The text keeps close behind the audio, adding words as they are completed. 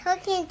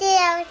Talking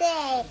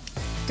DLD.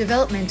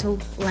 Developmental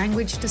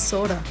language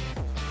disorder.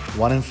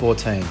 1 in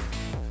 14.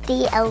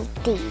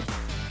 DLD.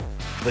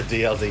 The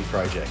DLD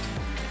Project.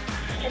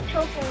 The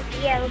Talking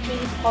DLD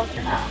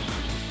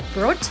podcast.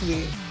 Brought to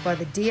you by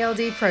the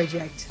DLD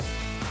Project.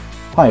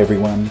 Hi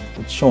everyone,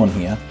 it's Sean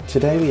here.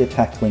 Today we are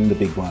tackling the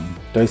big one,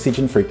 dosage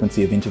and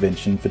frequency of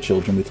intervention for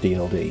children with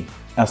DLD.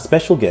 Our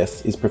special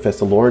guest is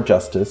Professor Laura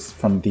Justice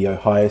from The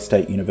Ohio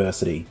State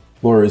University.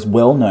 Laura is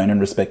well known and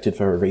respected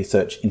for her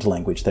research into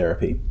language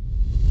therapy.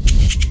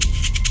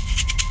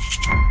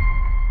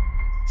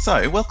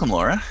 So, welcome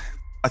Laura.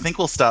 I think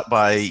we'll start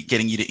by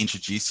getting you to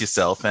introduce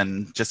yourself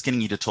and just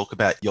getting you to talk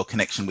about your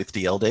connection with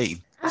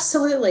DLD.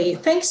 Absolutely.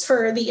 Thanks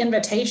for the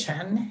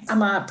invitation.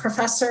 I'm a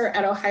professor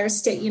at Ohio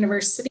State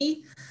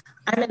University.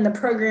 I'm in the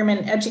program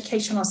in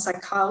educational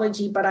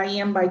psychology, but I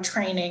am by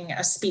training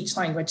a speech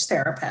language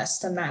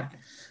therapist. And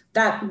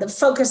that the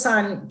focus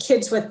on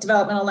kids with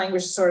developmental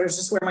language disorders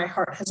is where my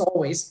heart has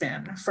always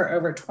been for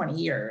over 20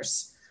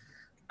 years.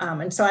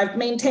 And so I've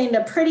maintained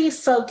a pretty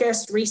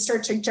focused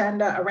research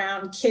agenda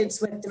around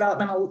kids with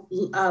developmental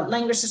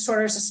language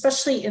disorders,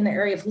 especially in the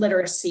area of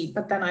literacy,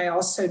 but then I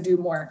also do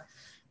more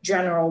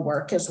general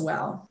work as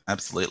well.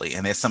 Absolutely.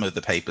 And there's some of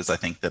the papers I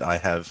think that I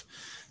have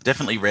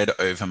definitely read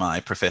over my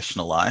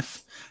professional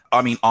life.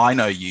 I mean, I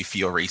know you for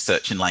your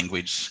research in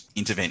language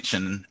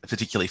intervention,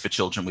 particularly for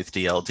children with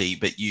DLD,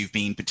 but you've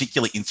been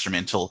particularly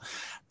instrumental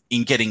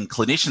in getting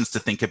clinicians to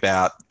think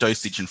about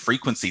dosage and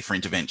frequency for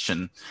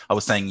intervention. I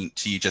was saying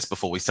to you just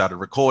before we started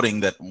recording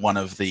that one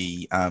of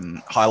the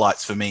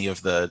highlights for me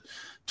of the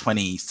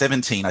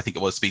 2017, I think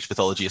it was, Speech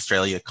Pathology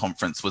Australia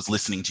conference was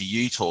listening to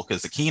you talk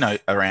as a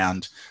keynote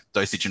around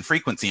dosage and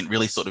frequency, and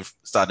really sort of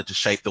started to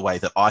shape the way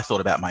that I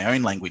thought about my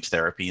own language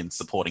therapy and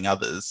supporting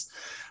others.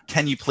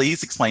 Can you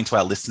please explain to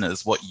our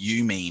listeners what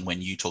you mean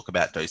when you talk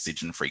about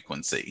dosage and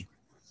frequency?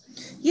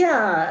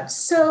 Yeah,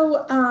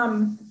 so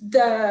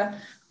the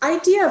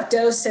idea of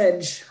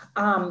dosage,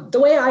 the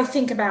way I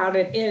think about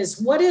it is,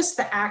 what is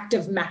the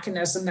active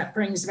mechanism that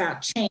brings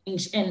about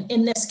change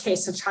in this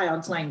case, a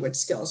child's language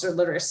skills or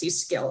literacy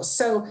skills?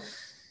 So,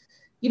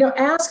 you know,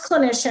 as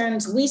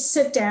clinicians, we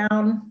sit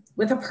down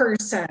with a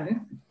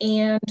person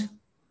and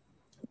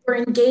we're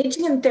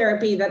engaging in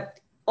therapy that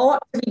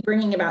ought to be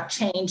bringing about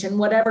change in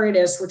whatever it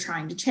is we're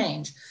trying to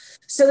change.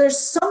 So there's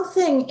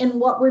something in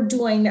what we're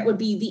doing that would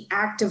be the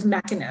active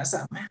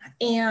mechanism.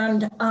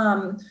 And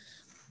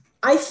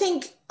I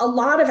think a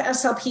lot of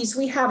SLPs,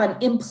 we have an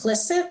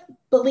implicit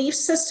belief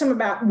system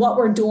about what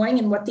we're doing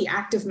and what the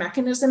active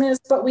mechanism is,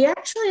 but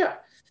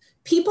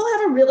people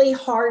have a really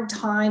hard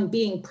time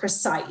being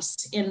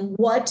precise in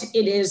what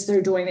it is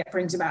they're doing that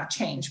brings about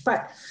change.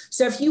 But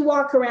so if you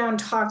walk around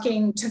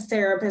talking to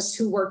therapists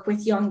who work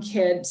with young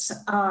kids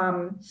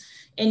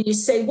and you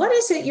say, what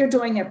is it you're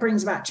doing that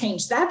brings about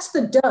change? That's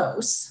the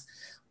dose.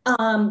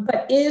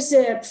 But is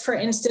it, for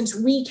instance,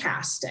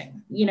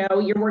 recasting? You know,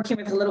 you're working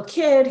with a little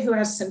kid who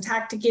has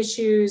syntactic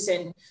issues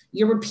and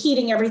you're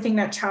repeating everything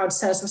that child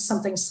says with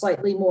something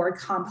slightly more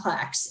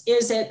complex.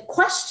 Is it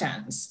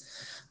questions?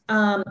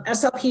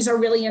 SLPs are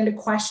really into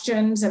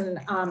questions and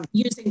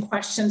using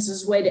questions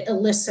as a way to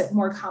elicit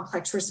more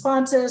complex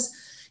responses.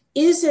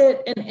 Is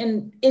it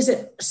is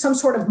it some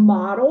sort of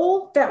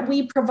model that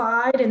we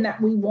provide and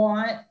that we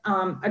want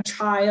a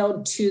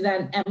child to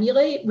then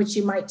emulate, which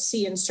you might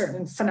see in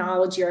certain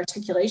phonology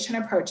articulation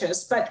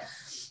approaches? But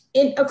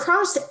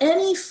across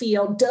any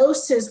field,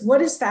 doses,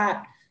 what is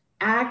that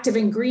active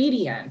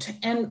ingredient?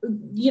 And,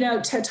 you know,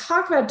 to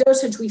talk about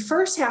dosage, we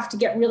first have to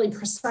get really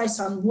precise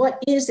on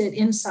what is it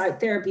inside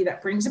therapy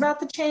that brings about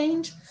the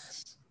change.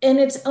 And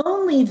it's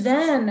only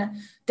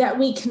then that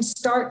we can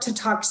start to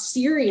talk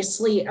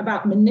seriously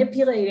about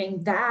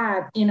manipulating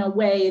that in a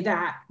way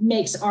that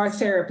makes our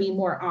therapy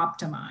more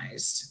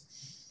optimized.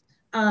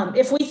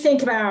 If we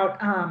think about,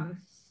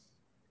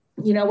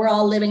 you know, we're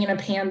all living in a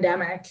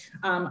pandemic.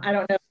 I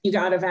don't know if you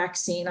got a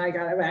vaccine. I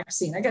got a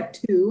vaccine. I got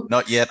 2.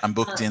 Not yet. I'm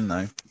booked in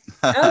though.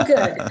 Oh,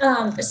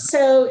 good.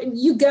 So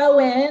you go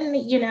in,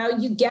 you know,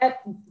 you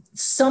get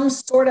some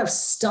sort of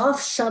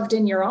stuff shoved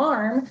in your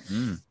arm.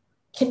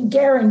 Can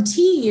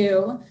guarantee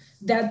you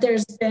that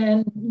there's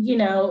been, you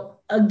know,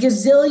 a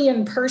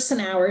gazillion person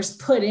hours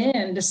put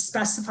in to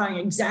specifying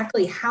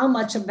exactly how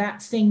much of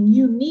that thing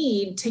you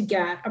need to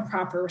get a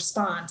proper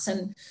response.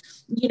 And,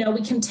 you know,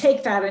 we can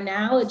take that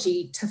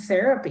analogy to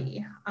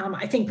therapy.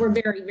 I think we're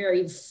very,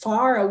 very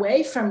far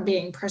away from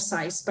being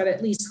precise, but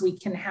at least we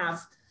can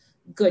have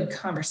good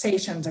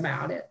conversations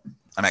about it.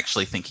 I'm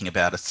actually thinking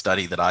about a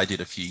study that I did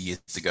a few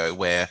years ago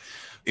where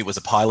it was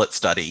a pilot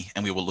study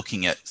and we were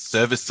looking at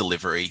service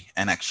delivery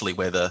and actually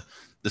whether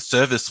the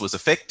service was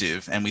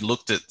effective, and we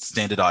looked at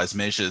standardized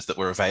measures that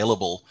were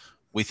available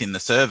within the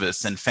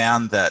service and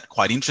found that,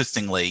 quite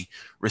interestingly,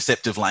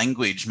 receptive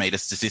language made a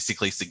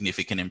statistically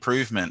significant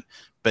improvement.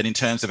 But in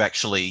terms of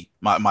actually,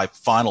 my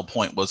final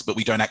point was, but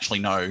we don't actually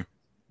know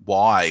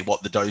why,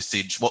 what was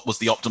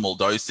the optimal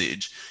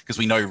dosage, because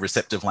we know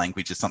receptive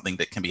language is something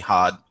that can be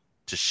hard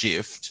to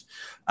shift.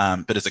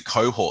 But as a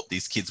cohort,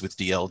 these kids with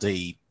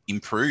DLD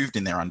improved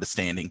in their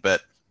understanding,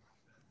 but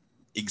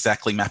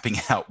exactly mapping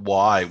out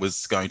why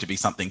was going to be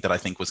something that I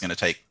think was going to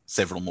take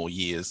several more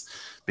years,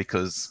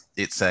 because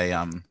it's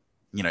a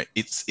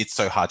it's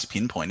so hard to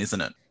pinpoint,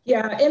 isn't it?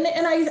 Yeah,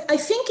 and I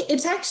think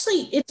it's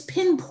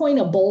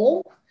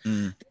pinpointable.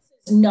 Mm.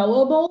 It's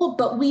knowable,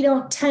 but we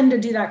don't tend to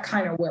do that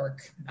kind of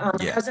work.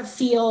 Yeah. As a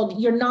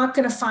field, you're not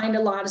going to find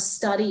a lot of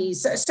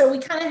studies. So we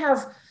kind of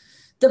have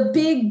the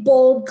big,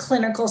 bold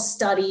clinical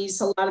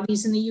studies, a lot of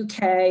these in the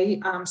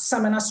UK,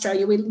 some in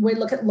Australia. We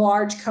look at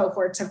large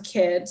cohorts of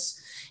kids.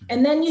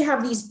 And then you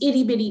have these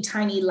itty bitty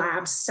tiny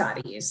lab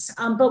studies,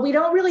 but we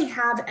don't really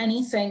have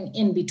anything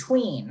in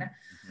between.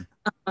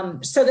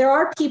 So there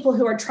are people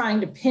who are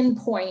trying to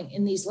pinpoint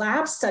in these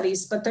lab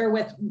studies, but they're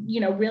with,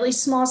 really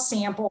small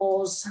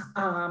samples,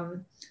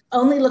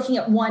 only looking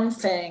at one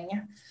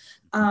thing.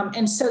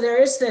 And so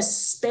there is this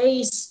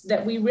space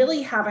that we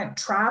really haven't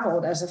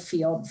traveled as a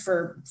field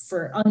for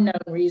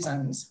unknown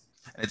reasons.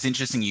 It's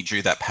interesting you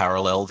drew that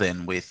parallel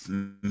then with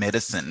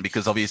medicine,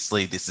 because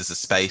obviously this is a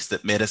space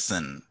that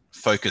medicine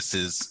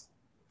focuses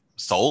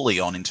solely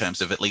on, in terms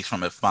of, at least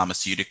from a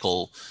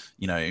pharmaceutical,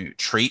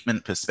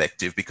 treatment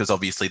perspective, because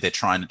obviously they're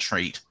trying to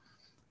treat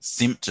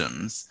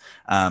symptoms,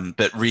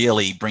 but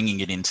really bringing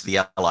it into the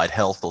allied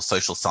health or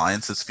social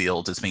sciences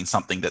field has been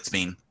something that's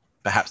been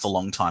perhaps a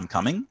long time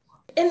coming.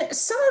 And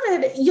some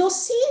of it, you'll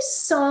see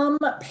some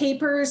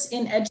papers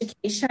in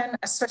education,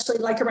 especially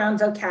like around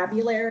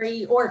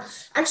vocabulary, or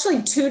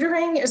actually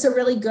tutoring is a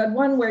really good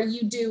one where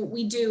we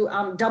do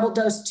double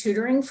dose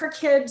tutoring for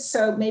kids.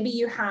 So maybe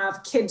you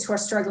have kids who are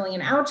struggling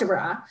in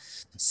algebra,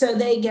 so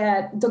they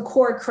get the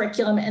core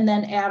curriculum and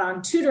then add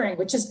on tutoring,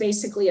 which is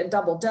basically a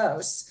double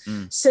dose.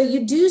 So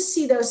you do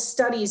see those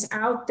studies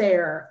out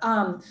there.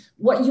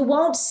 What you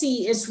won't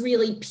see is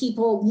really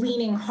people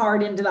leaning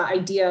hard into the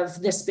idea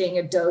of this being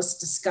a dose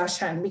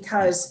discussion,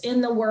 because in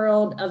the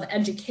world of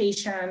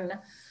education,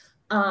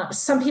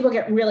 some people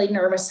get really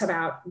nervous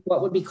about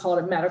what would be called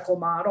a medical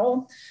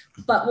model,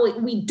 but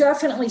we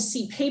definitely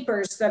see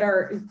papers that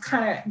are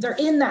they're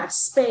in that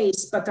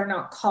space, but they're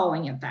not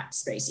calling it that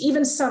space.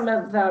 Even some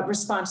of the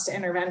response to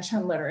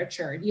intervention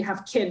literature, you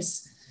have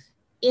kids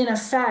in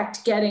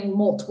effect getting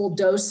multiple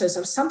doses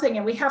of something,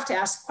 and we have to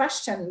ask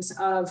questions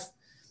of,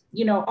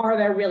 are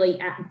there really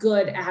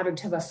good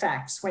additive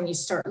effects when you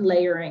start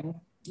layering,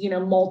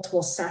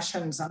 multiple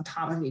sessions on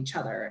top of each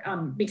other,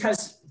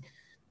 because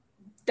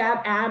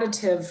that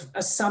additive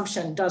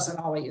assumption doesn't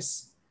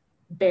always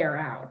bear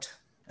out.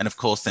 And of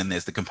course, then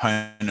there's the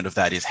component of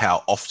that is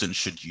how often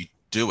should you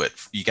do it?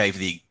 You gave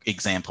the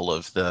example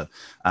of the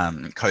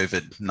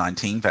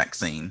COVID-19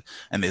 vaccine,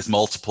 and there's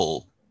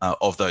multiple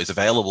of those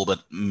available,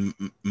 but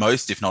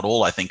most, if not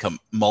all, I think, are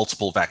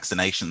multiple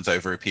vaccinations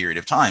over a period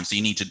of time. So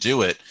you need to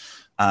do it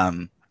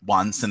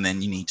once, and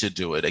then you need to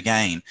do it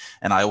again.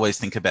 And I always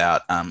think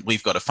about,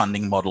 we've got a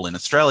funding model in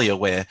Australia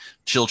where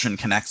children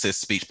can access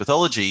speech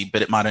pathology,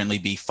 but it might only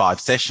be 5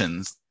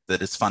 sessions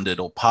that is funded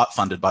or part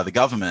funded by the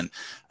government.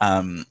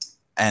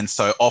 And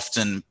so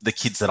often the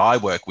kids that I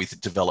work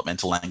with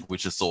developmental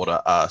language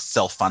disorder are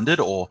self-funded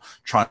or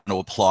trying to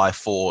apply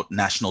for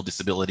National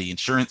Disability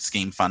Insurance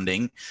Scheme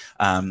funding.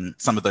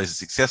 Some of those are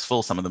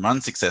successful, some of them are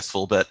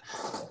unsuccessful, but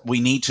we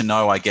need to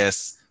know, I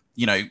guess,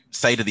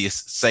 say to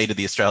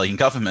the Australian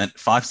government,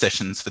 5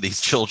 sessions for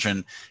these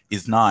children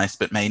is nice,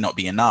 but may not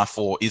be enough.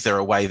 Or is there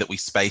a way that we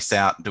space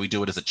out? Do we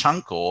do it as a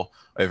chunk or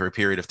over a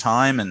period of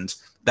time? And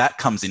that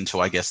comes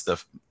into, I guess, the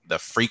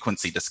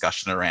frequency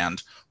discussion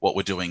around what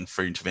we're doing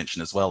for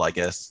intervention as well, I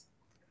guess.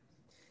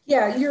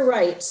 Yeah, you're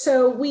right.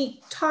 So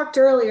we talked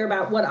earlier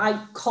about what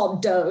I call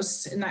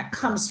dose, and that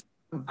comes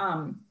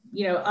from,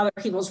 other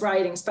people's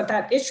writings, but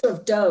that issue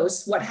of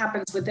dose, what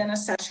happens within a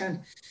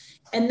session.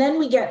 And then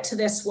we get to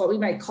this, what we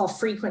might call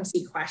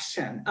frequency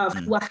question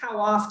of, well, how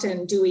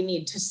often do we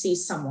need to see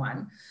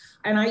someone?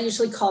 And I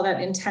usually call that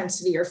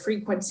intensity or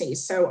frequency.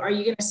 So are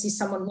you going to see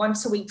someone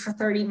once a week for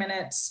 30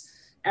 minutes,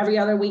 every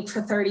other week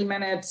for 30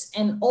 minutes?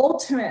 And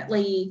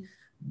ultimately,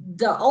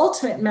 the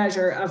ultimate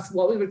measure of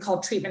what we would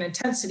call treatment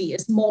intensity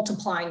is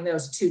multiplying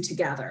those two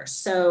together.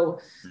 So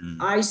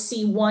I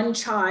see one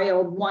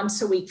child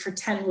once a week for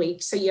 10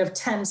 weeks. So you have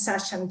 10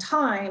 session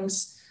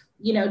times,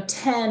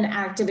 10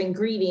 active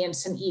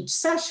ingredients in each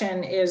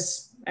session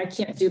is, I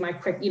can't do my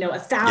quick,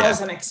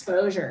 1,000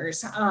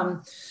 exposures.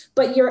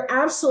 But you're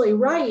absolutely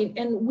right.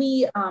 And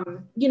we,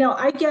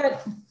 I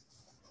get,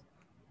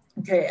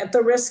 at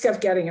the risk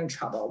of getting in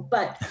trouble,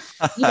 but,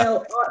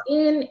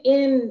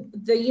 in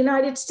the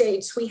United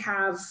States, we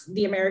have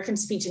the American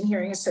Speech and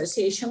Hearing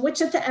Association,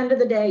 which at the end of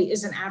the day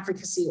is an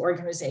advocacy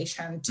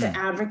organization to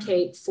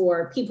advocate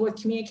for people with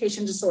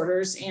communication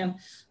disorders and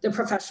the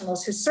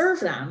professionals who serve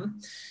them.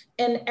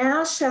 And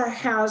ASHA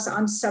has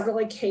on several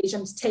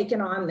occasions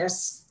taken on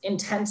this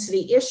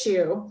intensity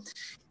issue.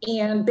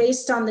 And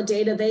based on the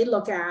data they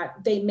look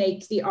at, they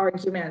make the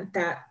argument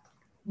that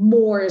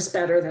more is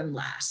better than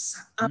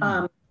less.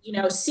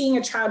 Seeing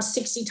a child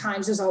 60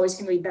 times is always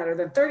going to be better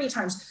than 30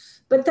 times.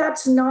 but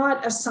that's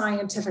not a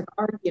scientific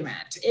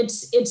argument.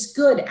 It's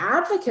good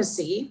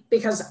advocacy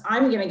because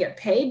I'm going to get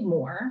paid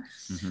more.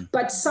 Mm-hmm.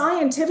 But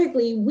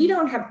scientifically, we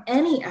don't have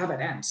any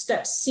evidence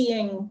that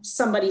seeing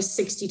somebody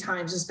 60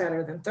 times is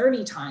better than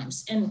 30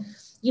 times. And,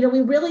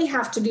 we really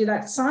have to do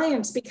that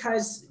science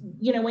because,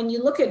 when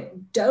you look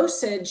at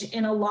dosage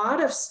in a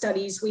lot of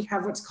studies, we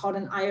have what's called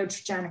an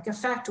iatrogenic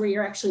effect where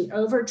you're actually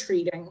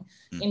over-treating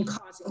and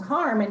causing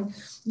harm. And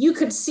you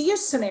could see a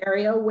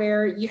scenario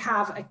where you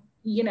have,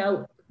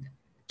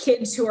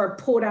 kids who are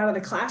pulled out of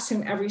the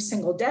classroom every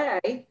single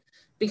day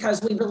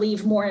because we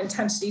believe more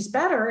intensity is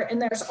better.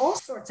 And there's all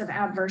sorts of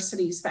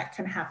adversities that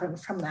can happen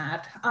from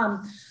that.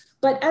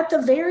 But at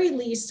the very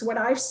least, what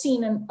I've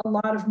seen in a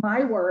lot of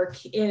my work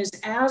is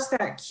as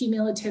that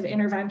cumulative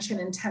intervention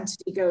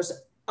intensity goes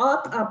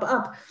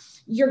up,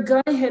 you're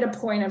going to hit a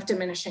point of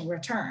diminishing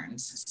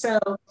returns. So,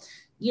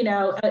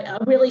 a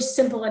really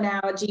simple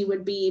analogy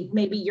would be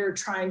maybe you're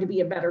trying to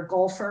be a better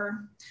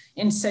golfer.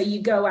 And so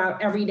you go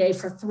out every day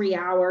for 3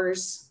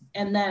 hours,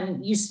 and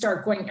then you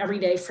start going every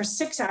day for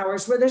 6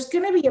 hours, where there's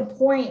going to be a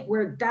point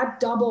where that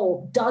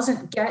double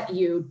doesn't get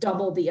you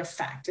double the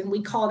effect. And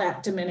we call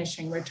that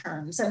diminishing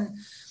returns. And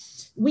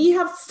we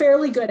have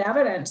fairly good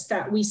evidence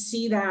that we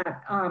see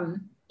that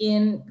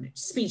in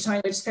speech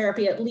language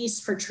therapy, at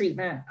least for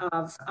treatment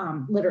of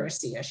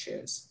literacy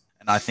issues.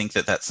 And I think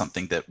that that's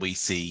something that we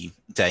see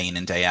day in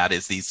and day out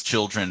is these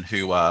children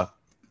who are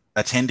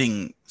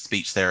attending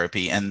speech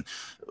therapy, and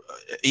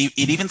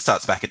it even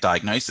starts back at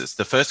diagnosis.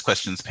 The first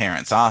questions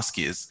parents ask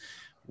is,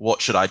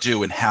 what should I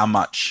do and how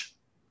much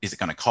is it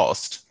going to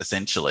cost,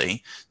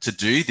 essentially, to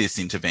do this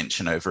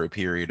intervention over a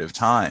period of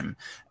time?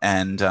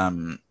 And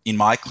in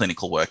my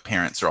clinical work,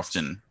 parents are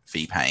often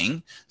fee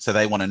paying. So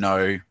they want to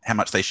know how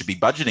much they should be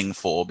budgeting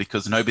for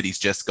because nobody's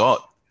just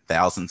got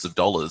thousands of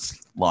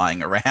dollars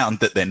lying around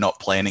that they're not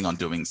planning on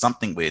doing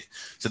something with.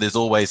 So there's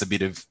always a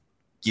bit of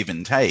give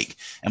and take.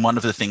 And one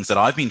of the things that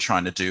I've been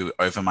trying to do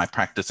over my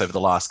practice over the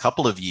last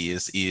couple of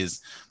years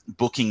is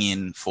booking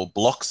in for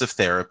blocks of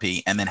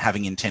therapy and then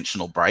having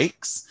intentional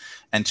breaks,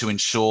 and to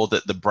ensure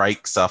that the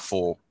breaks are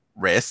for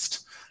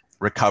rest,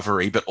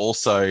 recovery, but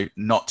also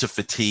not to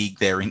fatigue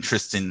their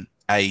interest in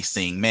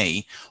seeing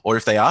me, or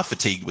if they are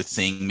fatigued with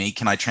seeing me,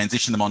 can I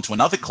transition them onto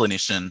another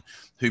clinician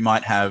who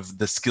might have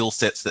the skill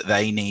sets that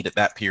they need at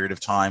that period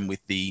of time with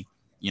the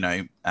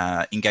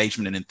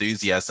engagement and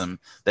enthusiasm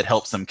that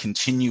helps them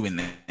continue in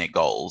their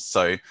goals.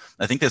 So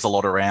I think there's a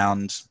lot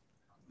around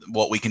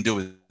what we can do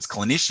as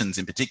clinicians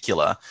in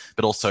particular,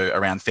 but also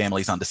around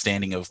families'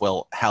 understanding of,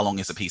 well, how long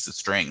is a piece of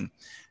string?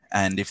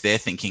 And if they're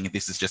thinking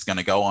this is just going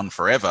to go on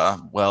forever,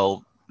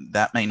 well,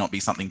 that may not be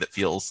something that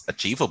feels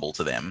achievable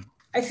to them.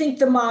 I think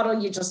the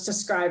model you just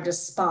described is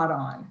spot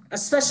on,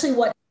 especially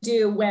what you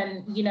do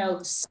when,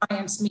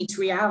 science meets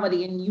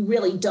reality and you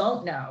really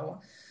don't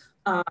know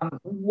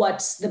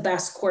what's the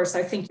best course.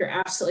 I think you're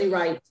absolutely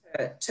right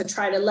to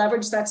try to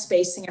leverage that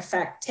spacing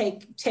effect,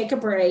 take a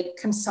break,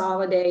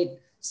 consolidate,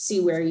 see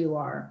where you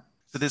are.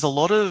 So there's a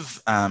lot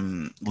of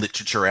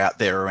literature out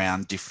there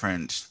around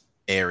different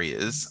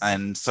areas.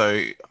 And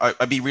so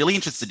I'd be really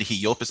interested to hear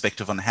your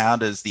perspective on how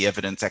does the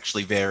evidence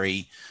actually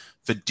vary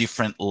for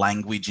different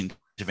language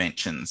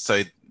interventions.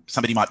 So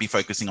somebody might be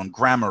focusing on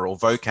grammar or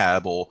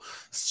vocab or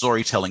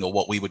storytelling or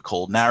what we would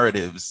call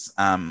narratives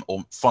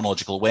or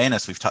phonological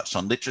awareness. We've touched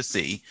on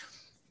literacy.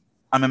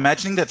 I'm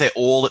imagining that they're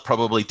all at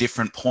probably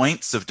different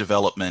points of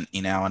development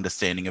in our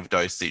understanding of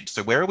dosage.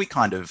 So where are we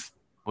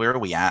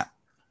at?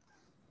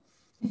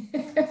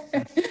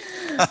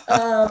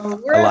 I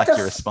like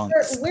your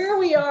response. Where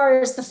we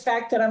are is the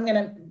fact that I'm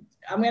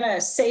going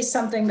to say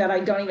something that I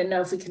don't even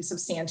know if we can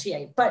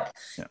substantiate. But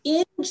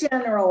in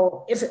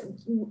general,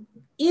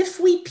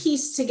 if we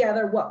piece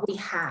together what we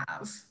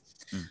have,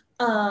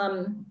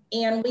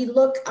 and we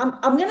look,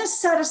 I'm going to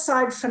set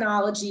aside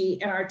phonology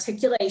and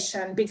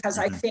articulation because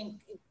I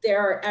think there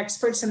are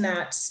experts in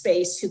that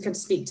space who could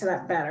speak to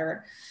that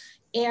better.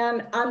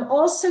 And I'm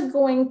also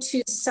going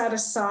to set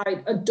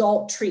aside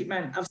adult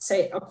treatment of,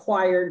 say,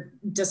 acquired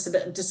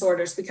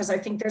disorders, because I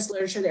think there's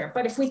literature there.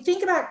 But if we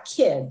think about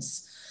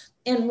kids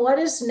and what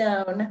is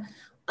known,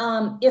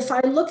 if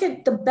I look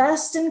at the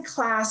best in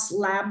class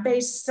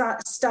lab-based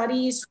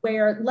studies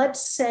where,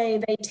 let's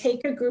say, they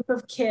take a group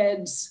of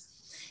kids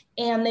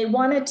and they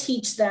want to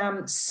teach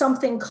them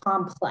something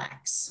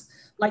complex,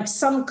 like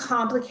some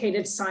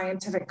complicated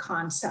scientific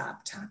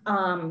concept,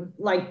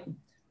 like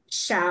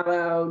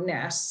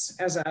shallowness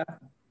as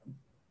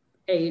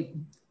a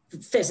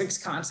physics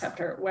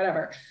concept or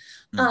whatever.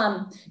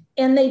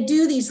 And they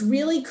do these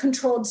really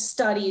controlled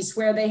studies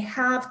where they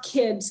have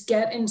kids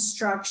get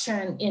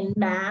instruction in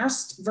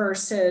massed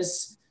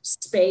versus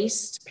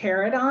spaced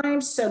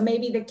paradigms. So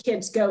maybe the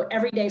kids go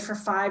every day for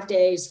 5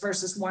 days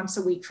versus once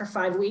a week for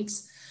 5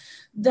 weeks.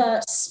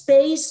 The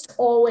spaced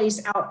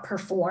always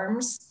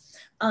outperforms,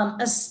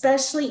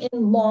 especially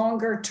in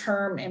longer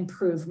term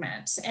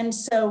improvements. And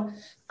so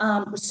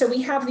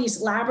we have these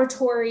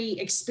laboratory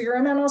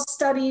experimental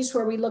studies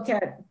where we look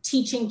at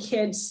teaching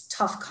kids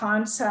tough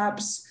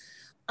concepts.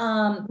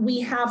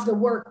 We have the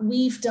work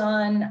we've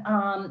done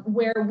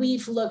where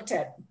we've looked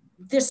at,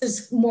 this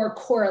is more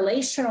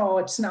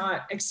correlational, it's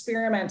not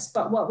experiments,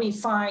 but what we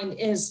find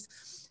is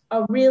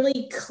a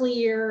really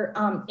clear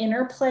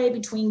interplay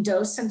between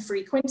dose and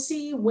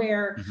frequency,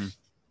 where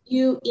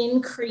you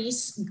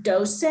increase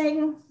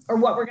dosing, or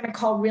what we're going to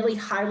call really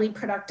highly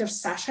productive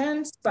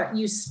sessions, but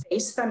you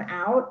space them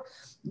out,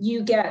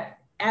 you get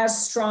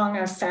as strong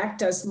an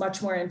effect as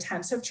much more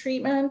intensive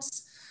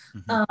treatments.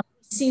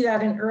 See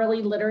that in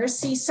early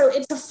literacy. So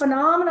it's a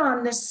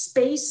phenomenon, this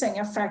spacing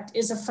effect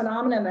is a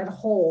phenomenon that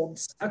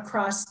holds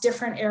across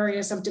different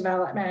areas of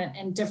development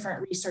and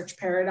different research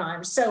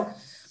paradigms. So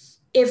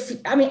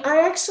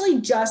I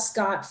actually just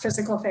got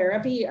physical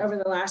therapy over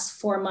the last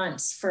 4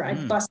 months for, I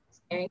busted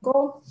my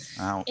ankle.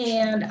 Ouch.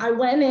 And I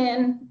went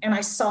in and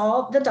I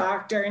saw the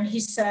doctor and he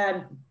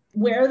said,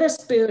 wear this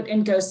boot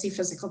and go see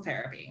physical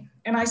therapy.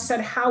 And I said,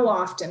 how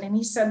often? And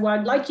he said, well,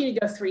 I'd like you to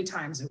go 3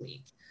 times a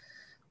week.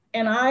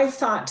 And I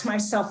thought to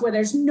myself, well,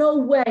 there's no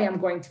way I'm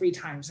going 3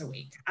 times a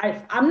week.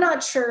 I'm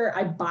not sure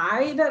I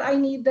buy that I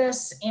need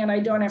this and I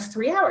don't have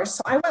 3 hours.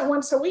 So I went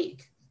once a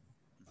week.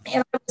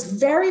 And I was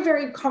very,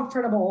 very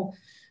comfortable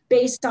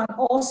based on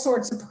all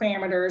sorts of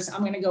parameters.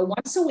 I'm going to go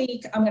once a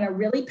week. I'm going to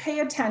really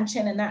pay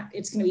attention and that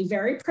it's going to be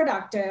very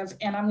productive.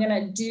 And I'm going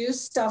to do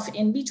stuff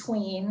in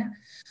between.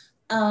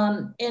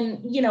 And,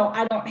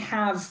 I don't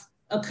have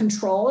a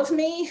control of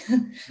me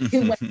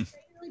who went,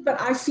 but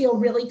I feel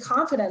really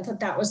confident that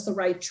that was the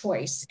right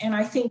choice. And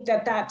I think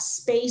that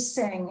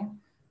spacing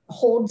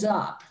holds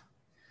up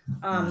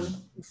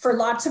for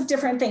lots of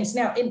different things.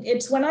 Now,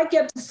 it's when I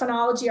get to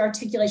phonology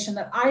articulation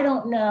that I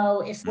don't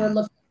know if we're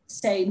looking at,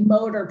 say,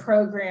 motor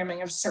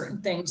programming of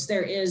certain things.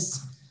 There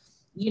is,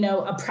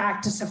 a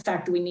practice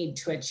effect we need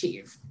to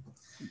achieve.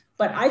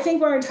 But I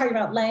think when we're talking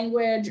about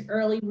language,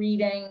 early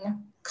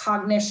reading,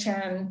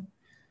 cognition,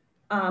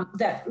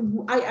 that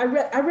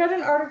I read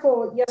an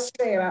article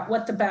yesterday about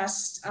what the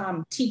best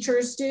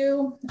teachers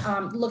do,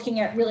 looking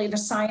at really the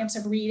science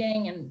of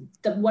reading and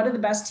what do the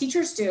best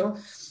teachers do.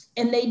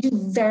 And they do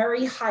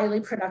very highly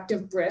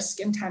productive, brisk,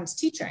 intense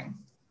teaching.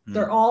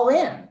 They're all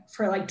in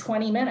for like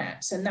 20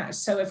 minutes. And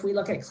so if we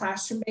look at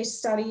classroom-based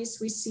studies,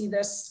 we see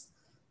this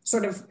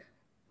sort of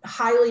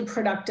highly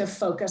productive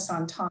focus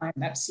on time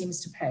that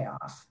seems to pay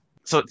off.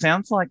 So it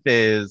sounds like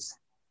there's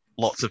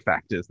lots of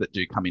factors that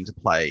do come into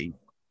play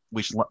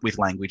with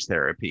language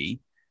therapy.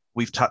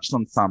 We've touched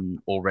on some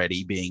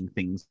already, being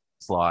things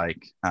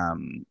like,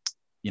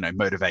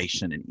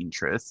 motivation and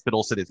interest, but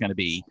also there's going to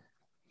be,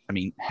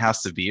 how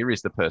severe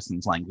is the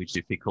person's language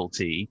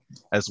difficulty,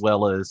 as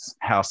well as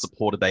how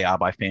supported they are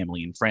by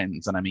family and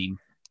friends. And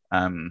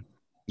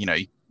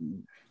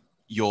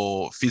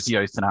your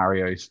physio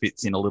scenario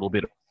fits in a little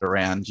bit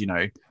around,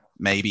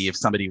 maybe if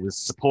somebody was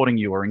supporting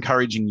you or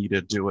encouraging you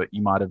to do it,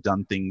 you might have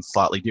done things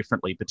slightly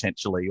differently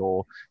potentially,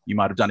 or you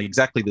might have done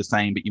exactly the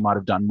same, but you might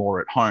have done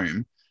more at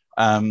home.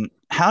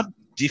 How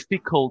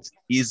difficult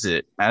is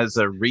it as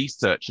a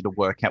researcher to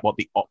work out what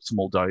the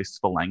optimal dose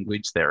for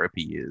language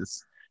therapy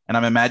is? And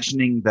I'm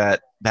imagining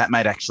that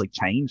might actually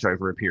change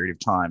over a period of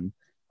time.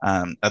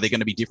 Are there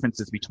going to be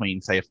differences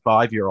between, say, a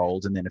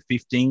 5-year-old and then a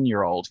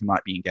 15-year-old who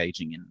might be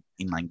engaging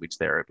in language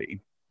therapy?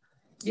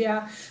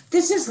 Yeah,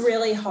 this is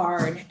really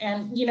hard.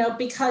 And,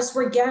 because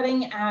we're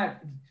getting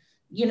at,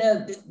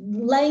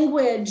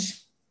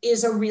 language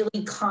is a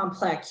really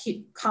complex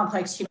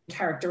human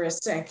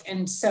characteristic.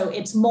 And so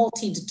it's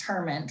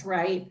multi-determined,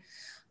 right?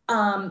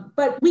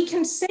 But we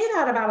can say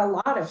that about a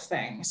lot of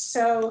things.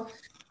 So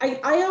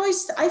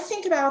I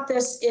think about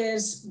this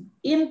is,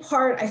 in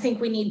part, I think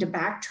we need to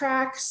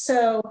backtrack.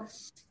 So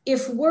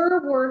if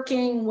we're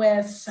working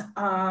with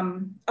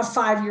a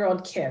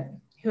 5-year-old kid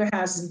who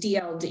has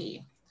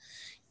DLD,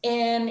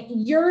 and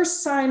you're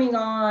signing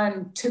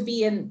on to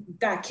be in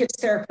that kid's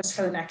therapist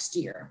for the next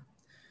year,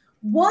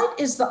 what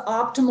is the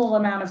optimal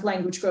amount of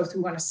language growth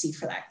we want to see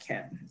for that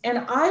kid?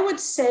 And I would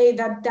say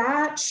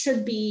that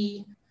should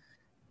be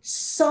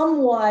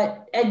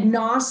somewhat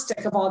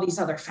agnostic of all these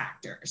other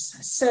factors.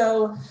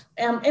 So,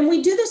 and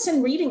we do this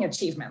in reading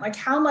achievement, like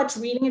how much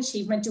reading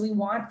achievement do we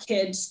want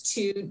kids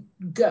to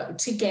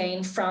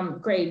gain from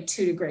grade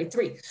 2 to grade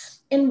 3?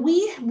 And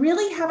we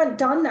really haven't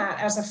done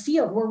that as a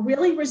field. We're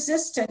really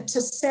resistant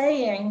to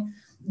saying,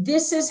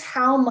 this is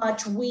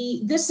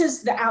this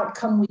is the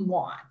outcome we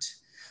want.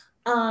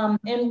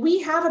 And we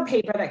have a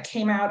paper that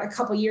came out a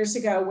couple years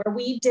ago where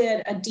we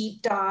did a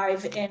deep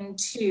dive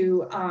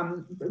into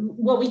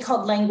what we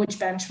called language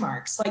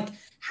benchmarks, like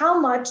how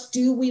much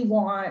do we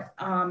want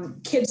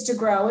kids to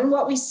grow? And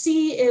what we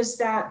see is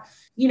that,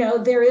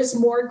 there is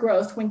more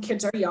growth when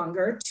kids are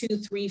younger, 2,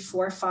 3,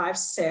 4, 5,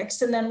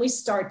 6, and then we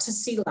start to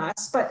see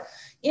less. But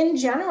in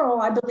general,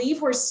 I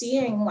believe we're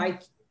seeing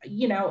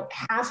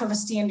half of a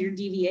standard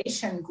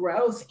deviation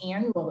growth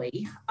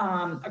annually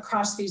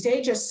across these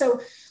ages.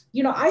 So,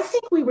 I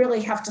think we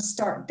really have to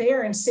start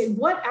there and say,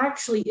 what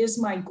actually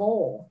is my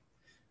goal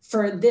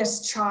for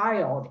this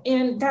child?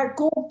 And that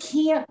goal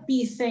can't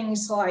be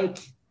things like,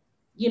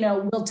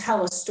 we'll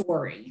tell a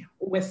story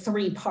with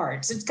 3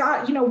 parts. It's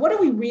got, what do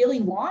we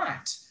really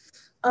want?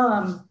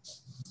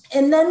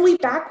 And then we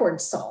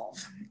backward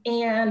solve.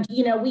 And,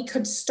 we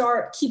could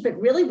keep it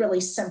really,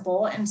 really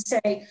simple and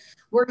say,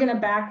 we're going to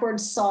backward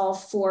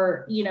solve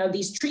for,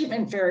 these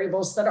treatment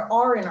variables that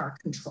are in our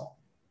control.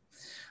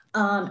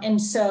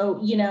 And so,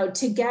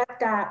 to get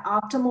that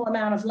optimal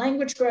amount of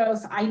language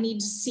growth, I need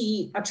to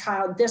see a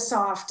child this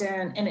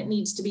often, and it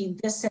needs to be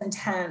this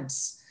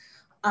intense.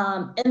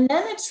 And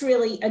then it's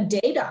really a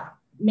data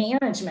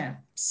management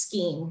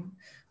scheme.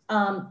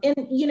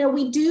 And,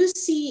 we do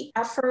see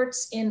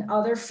efforts in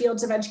other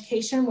fields of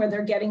education where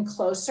they're getting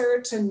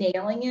closer to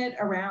nailing it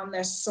around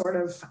this sort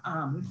of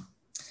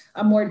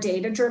a more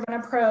data-driven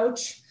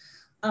approach.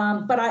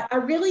 But I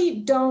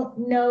really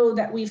don't know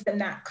that we've been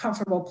that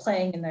comfortable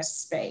playing in this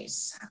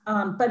space.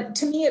 But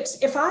to me,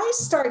 it's if I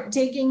start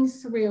digging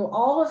through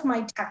all of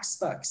my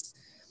textbooks,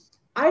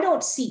 I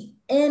don't see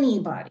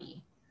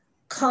anybody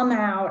come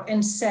out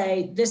and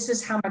say, this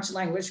is how much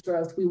language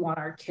growth we want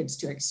our kids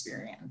to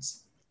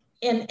experience.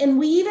 And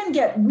we even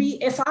get,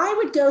 if I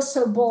would go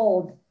so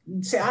bold,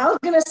 I'm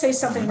going to say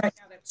something right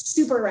now that's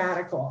super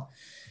radical,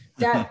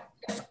 that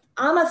if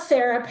I'm a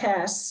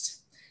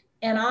therapist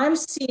and I'm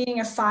seeing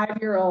a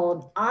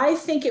 5-year-old, I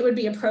think it would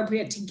be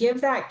appropriate to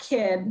give that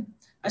kid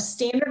a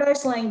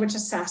standardized language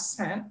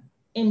assessment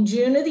in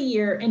June of the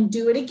year and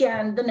do it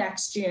again the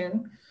next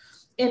June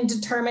and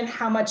determine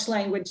how much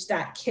language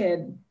that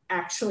kid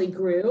actually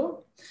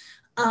grew.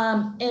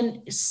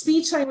 And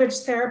speech language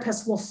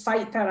therapists will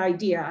fight that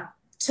idea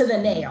to the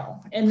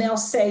nail. And they'll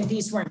say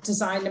these weren't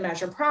designed to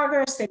measure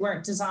progress. They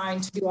weren't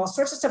designed to do all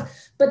sorts of stuff.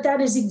 But that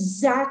is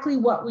exactly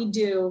what we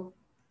do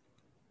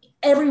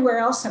everywhere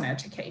else in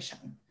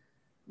education.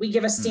 We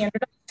give a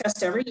standardized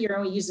test every year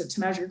and we use it to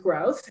measure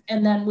growth.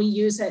 And then we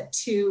use it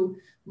to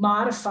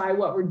modify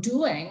what we're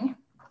doing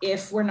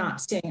if we're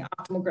not seeing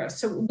optimal growth.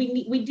 So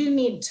we do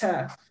need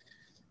to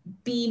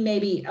be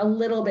maybe a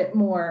little bit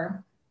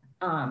more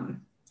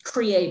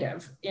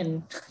creative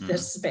in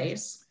this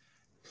space.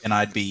 And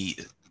I'd be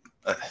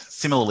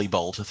similarly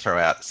bold to throw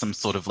out some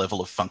sort of level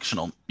of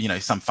functional,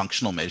 some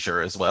functional measure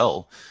as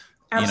well.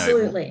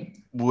 Absolutely.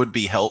 Would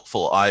be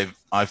helpful.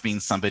 I've been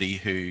somebody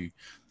who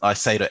I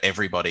say to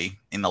everybody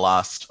in the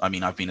last,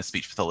 I've been a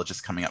speech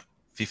pathologist coming up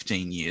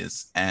 15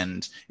 years,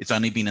 and it's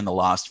only been in the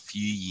last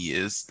few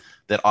years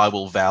that I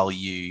will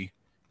value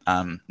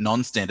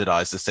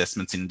non-standardized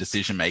assessments in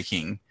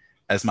decision-making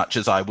as much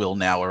as I will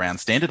now around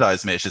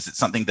standardized measures. It's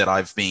something that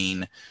I've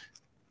been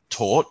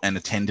taught and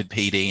attended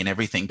PD and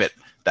everything, but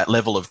that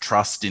level of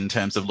trust in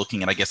terms of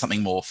looking at, I guess,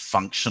 something more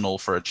functional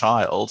for a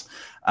child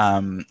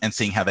and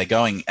seeing how they're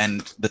going,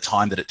 and the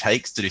time that it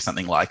takes to do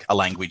something like a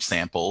language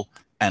sample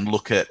and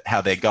look at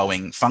how they're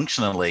going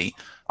functionally,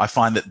 I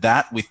find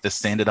that with the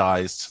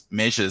standardized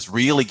measures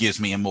really gives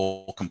me a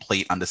more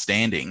complete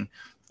understanding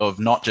of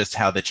not just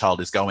how the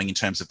child is going in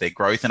terms of their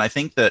growth. And I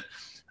think that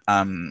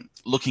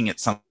looking at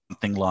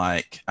something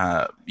like,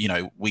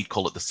 we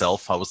call it the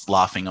self. I was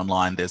laughing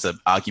online. There's an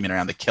argument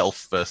around the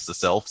kelf versus the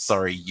self.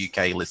 Sorry,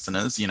 UK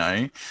listeners,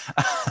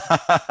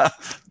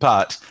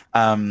 But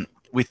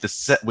with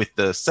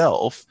the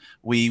self,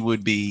 we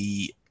would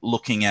be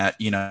looking at,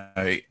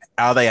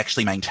 are they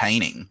actually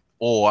maintaining,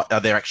 or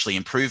are there actually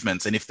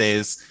improvements? And if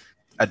there's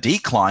a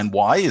decline,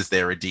 why is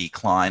there a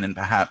decline? And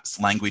perhaps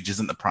language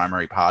isn't the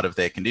primary part of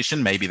their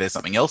condition. Maybe there's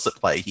something else at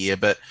play here.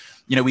 But,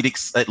 we'd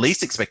at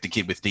least expect a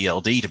kid with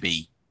DLD to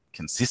be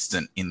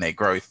consistent in their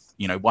growth,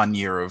 1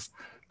 year of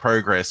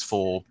progress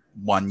for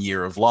 1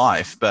 year of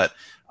life. But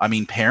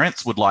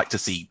parents would like to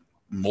see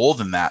more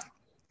than that,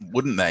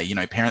 wouldn't they?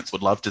 Parents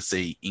would love to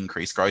see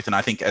increased growth. And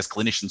I think as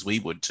clinicians, we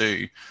would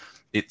too.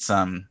 It's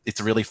a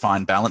really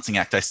fine balancing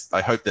act.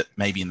 I hope that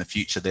maybe in the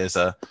future there's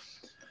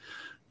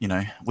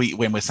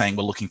when we're saying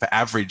we're looking for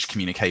average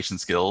communication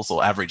skills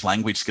or average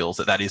language skills,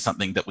 that is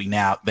something that we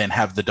now then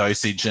have the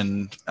dosage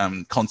and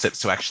concepts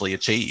to actually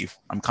achieve.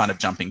 I'm kind of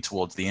jumping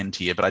towards the end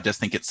here, but I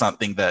just think it's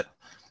something that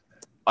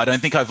I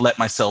don't think I've let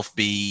myself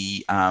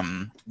be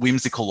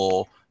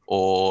whimsical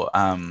or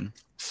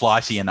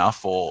flighty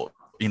enough or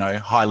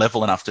high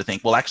level enough to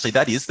think, well, actually,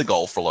 that is the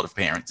goal for a lot of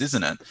parents,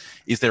 isn't it?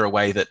 Is there a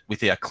way that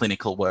with our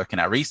clinical work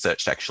and our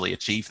research to actually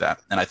achieve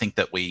that? And I think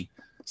that we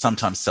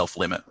sometimes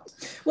self-limit.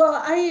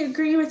 Well, I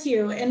agree with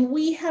you. And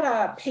we had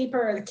a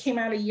paper that came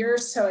out a year or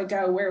so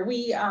ago where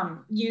we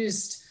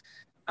used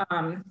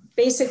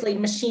basically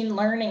machine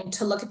learning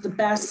to look at the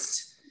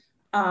best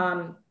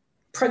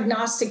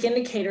prognostic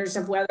indicators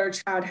of whether a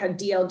child had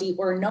DLD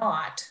or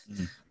not.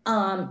 Mm-hmm.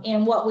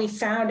 And what we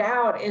found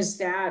out is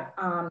that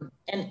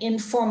an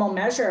informal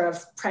measure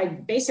of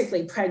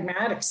basically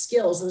pragmatic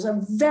skills was a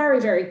very,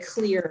 very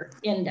clear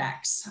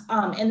index.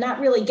 And that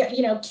really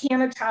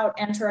can a child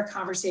enter a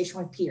conversation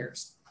with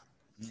peers?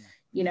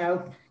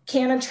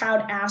 Can a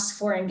child ask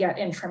for and get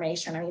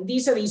information?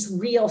 These are these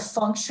real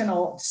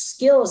functional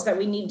skills that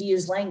we need to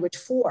use language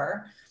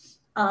for.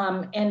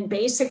 And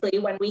basically,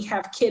 when we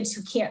have kids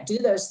who can't do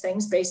those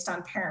things based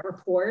on parent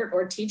report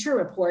or teacher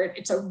report,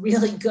 it's a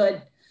really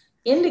good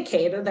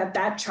indicator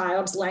that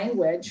child's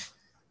language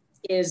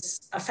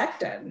is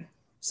affected.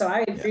 So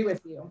I agree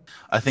with you.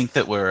 I think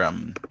that we're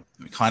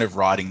kind of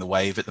riding the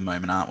wave at the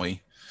moment, aren't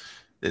we?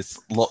 There's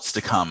lots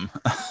to come.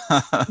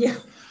 Yeah.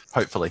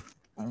 Hopefully.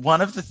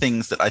 One of the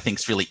things that I think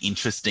is really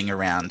interesting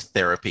around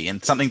therapy,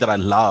 and something that I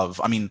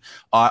love, I mean,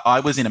 I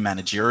was in a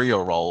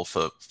managerial role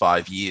for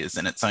 5 years,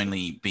 and it's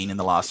only been in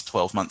the last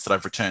 12 months that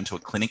I've returned to a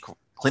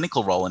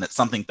clinical role. And it's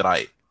something that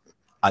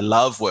I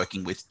love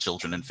working with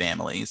children and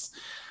families.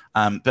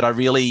 But I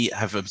really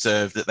have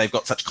observed that they've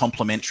got such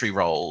complementary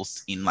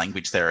roles in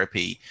language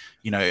therapy.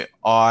 You know,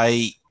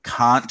 I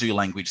can't do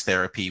language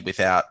therapy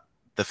without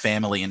the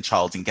family and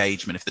child's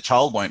engagement. If the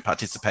child won't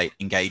participate,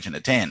 engage, and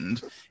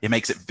attend, it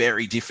makes it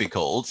very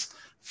difficult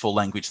for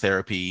language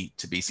therapy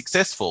to be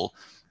successful.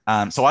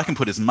 So I can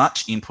put as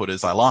much input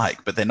as I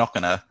like, but they're not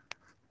going to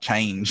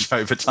change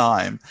over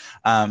time.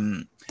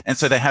 And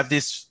so they have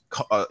this,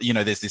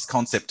 there's this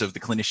concept of the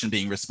clinician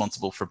being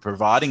responsible for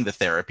providing the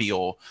therapy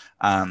or,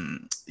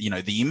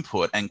 the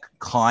input, and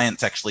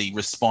clients actually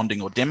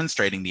responding or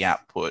demonstrating the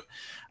output.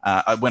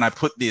 When I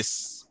put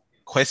this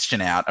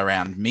question out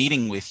around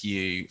meeting with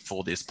you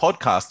for this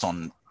podcast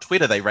on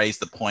Twitter, they raised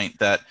the point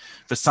that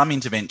for some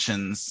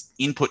interventions,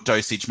 input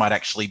dosage might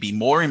actually be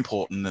more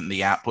important than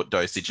the output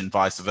dosage and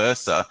vice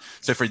versa.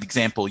 So for the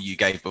example you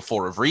gave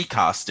before of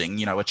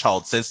recasting, a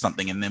child says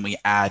something and then we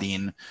add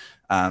in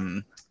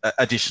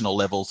additional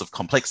levels of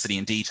complexity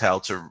and detail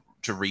to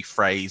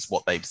rephrase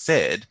what they've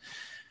said.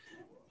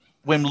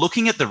 When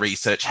looking at the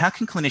research, how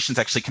can clinicians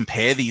actually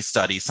compare these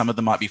studies? Some of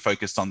them might be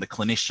focused on the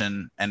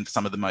clinician and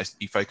some of them might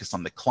be focused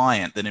on the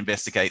client, that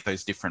investigate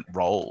those different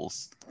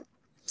roles.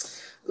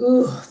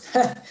 Ooh,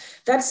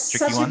 that's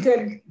Tricky such one.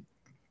 a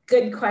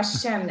good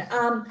question.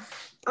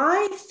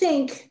 I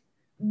think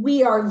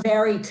we are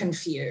very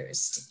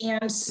confused.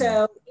 And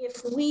so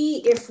if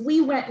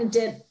we went and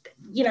did,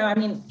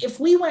 if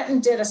we went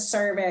and did a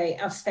survey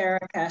of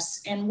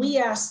therapists and we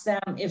asked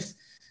them if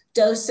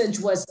dosage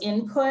was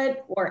input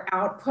or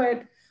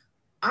output,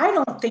 I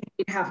don't think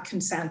we'd have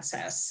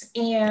consensus.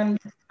 And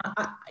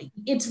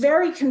it's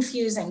very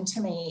confusing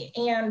to me.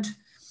 And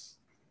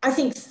I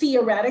think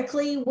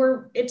theoretically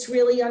it's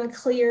really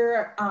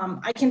unclear.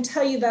 I can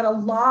tell you that a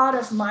lot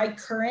of my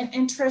current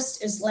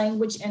interest is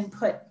language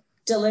input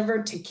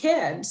delivered to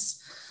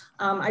kids.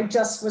 I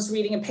just was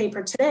reading a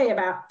paper today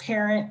about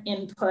parent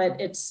input.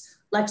 It's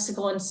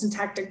lexical and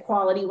syntactic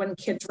quality when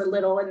kids were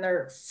little in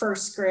their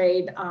first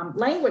grade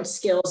language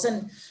skills.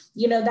 And,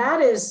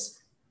 that is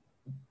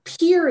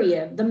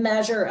period, the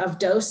measure of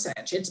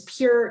dosage. It's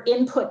pure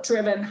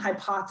input-driven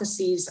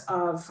hypotheses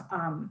of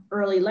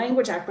early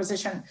language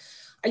acquisition.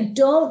 I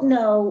don't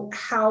know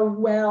how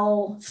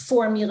well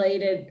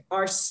formulated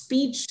our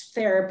speech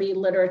therapy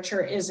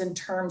literature is in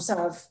terms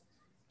of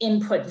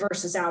input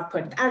versus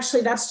output.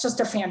 Actually, that's just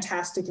a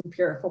fantastic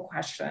empirical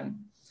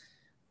question.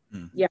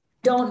 Yeah.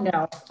 Don't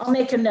know. I'll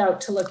make a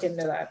note to look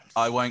into that.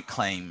 I won't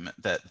claim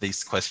that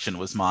this question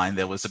was mine.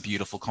 There was a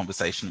beautiful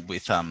conversation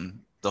with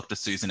Dr.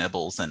 Susan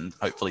Ebbels and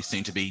hopefully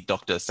soon to be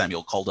Dr.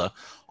 Samuel Calder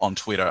on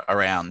Twitter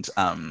around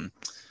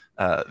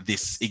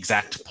this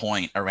exact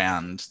point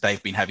around,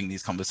 they've been having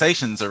these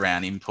conversations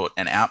around input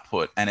and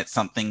output. And it's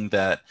something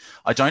that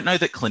I don't know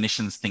that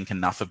clinicians think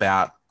enough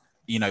about.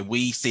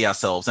 We see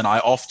ourselves, and I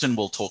often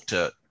will talk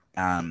to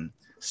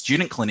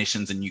student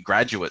clinicians and new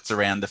graduates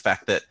around the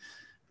fact that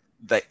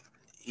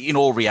in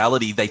all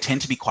reality, they tend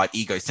to be quite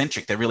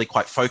egocentric. They're really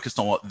quite focused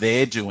on what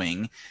they're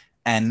doing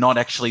and not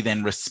actually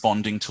then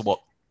responding to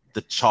what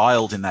the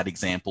child in that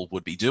example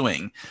would be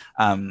doing.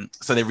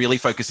 So they're really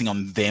focusing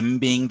on them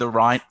being the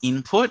right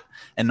input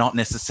and not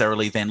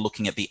necessarily then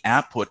looking at the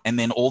output and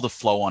then all the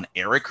flow on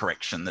error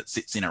correction that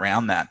sits in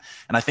around that.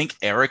 And I think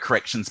error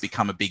corrections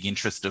become a big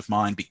interest of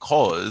mine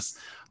because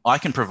I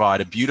can provide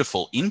a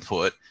beautiful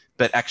input,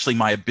 but actually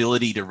my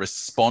ability to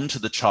respond to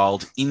the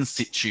child in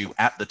situ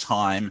at the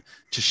time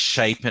to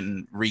shape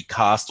and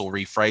recast or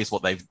rephrase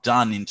what they've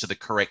done into the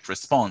correct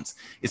response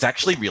is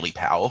actually really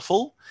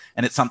powerful.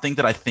 And it's something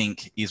that I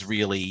think is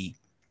really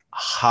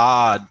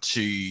hard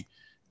to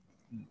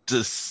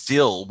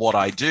distill what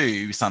I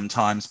do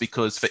sometimes,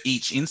 because for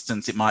each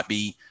instance, it might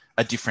be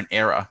a different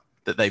error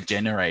that they've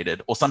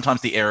generated, or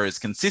sometimes the error is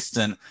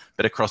consistent,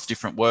 but across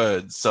different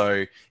words.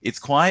 So it's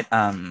quite,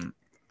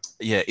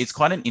 it's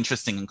quite an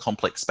interesting and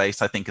complex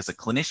space, I think, as a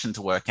clinician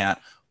to work out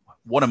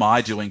what am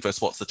I doing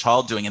versus what's the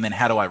child doing, and then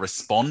how do I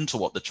respond to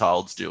what the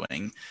child's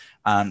doing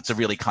to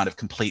really kind of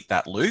complete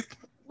that loop.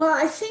 Well,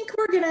 I think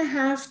we're going to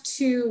have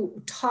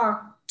to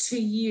talk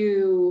to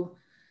you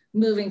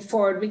moving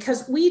forward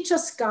because we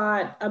just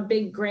got a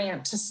big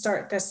grant to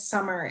start this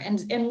summer.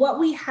 And what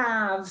we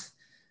have,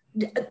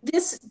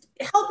 let's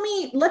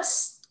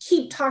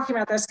keep talking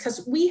about this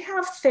because we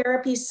have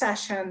therapy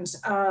sessions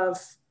of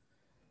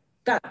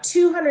about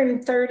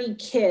 230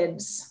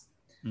 kids,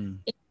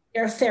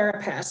 their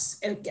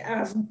therapists,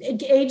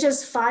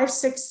 ages 5,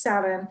 6,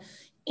 7,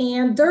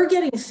 and they're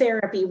getting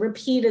therapy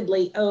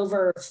repeatedly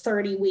over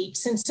 30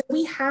 weeks. And so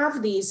we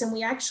have these, and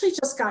we actually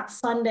just got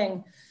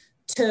funding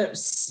to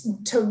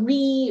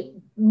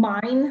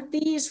re-mine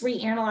these,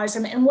 reanalyze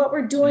them. And what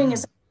we're doing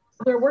is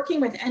we're working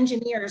with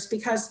engineers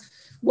because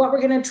what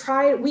we're going to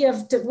try,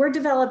 we're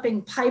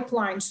developing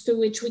pipelines through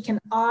which we can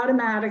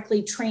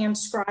automatically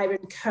transcribe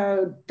and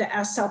code the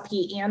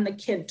SLP and the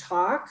kid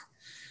talk.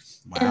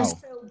 Wow. And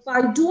so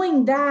by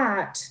doing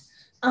that,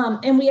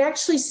 and we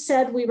actually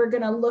said we were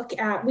going to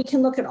we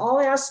can look at all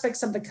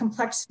aspects of the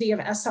complexity of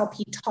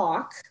SLP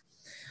talk.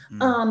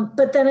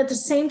 But then at the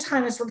same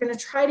time, as we're going to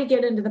try to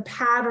get into the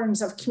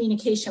patterns of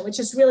communication, which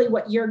is really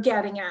what you're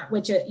getting at,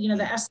 which, the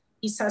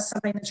SLP says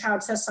something, the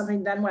child says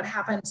something, then what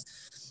happens?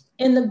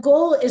 And the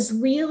goal is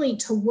really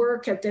to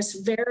work at this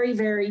very,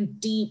 very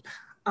deep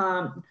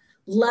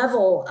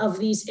level of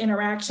these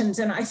interactions.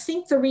 And I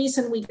think the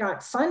reason we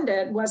got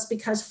funded was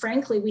because,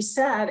 frankly, we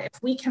said,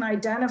 if we can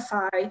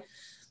identify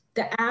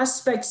the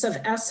aspects of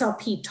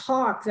SLP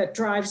talk that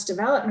drives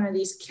development of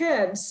these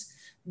kids,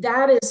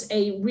 that is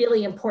a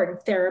really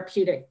important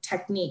therapeutic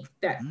technique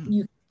that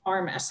you can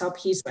arm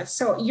SLPs with.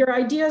 So your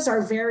ideas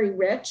are very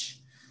rich.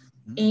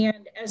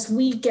 And as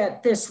we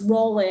get this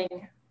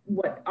rolling,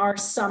 our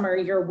summer,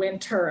 your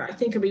winter, I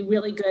think it'd be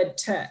really good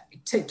to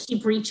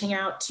keep reaching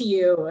out to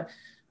you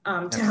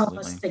to help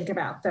us think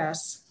about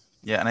this.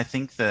 Yeah, and I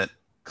think that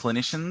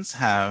clinicians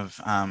have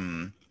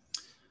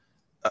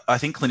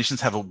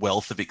a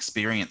wealth of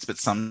experience, but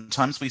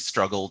sometimes we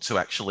struggle to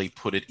actually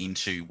put it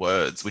into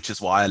words, which is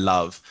why I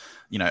love,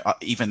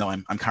 even though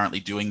I'm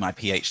currently doing my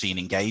PhD and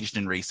engaged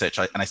in research,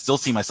 and I still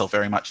see myself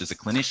very much as a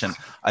clinician,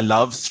 I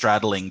love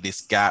straddling this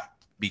gap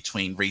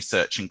between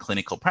research and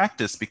clinical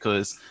practice,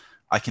 because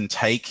I can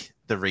take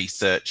the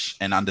research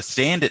and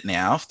understand it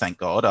now, thank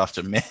God,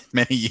 after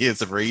many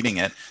years of reading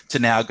it, to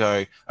now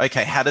go,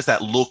 okay, how does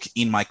that look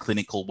in my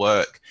clinical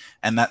work?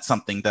 And that's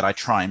something that I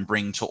try and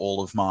bring to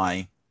all of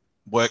my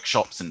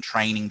workshops and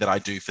training that I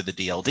do for the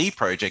DLD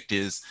project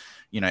is,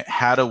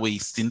 how do we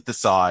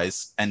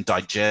synthesize and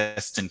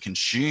digest and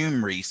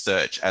consume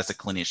research as a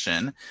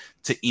clinician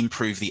to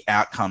improve the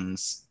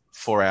outcomes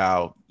for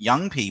our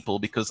young people,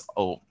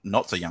 or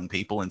not so young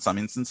people in some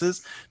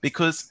instances,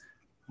 because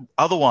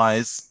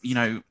otherwise,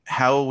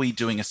 how are we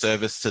doing a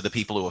service to the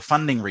people who are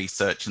funding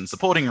research and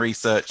supporting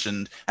research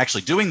and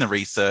actually doing the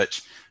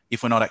research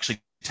if we're not actually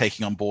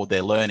taking on board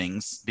their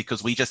learnings,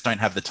 because we just don't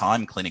have the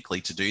time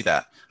clinically to do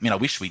that. I mean, I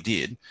wish we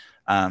did.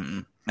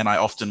 And I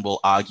often will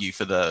argue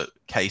for the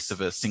case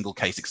of a single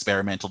case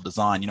experimental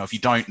design. If you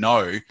don't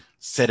know,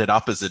 set it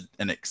up as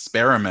an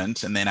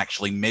experiment and then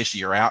actually measure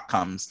your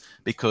outcomes,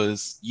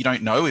 because you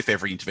don't know if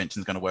every intervention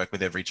is going to work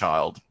with every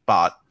child,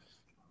 but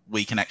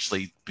we can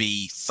actually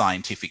be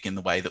scientific in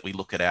the way that we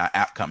look at our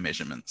outcome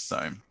measurements.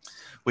 So,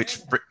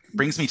 which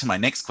brings me to my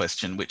next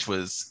question, which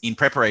was in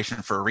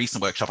preparation for a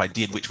recent workshop I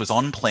did, which was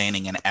on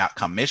planning and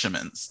outcome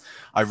measurements.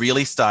 I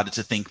really started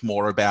to think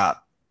more about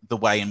the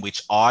way in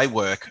which I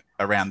work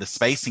around the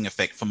spacing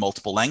effect for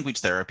multiple language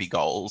therapy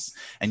goals.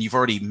 And you've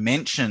already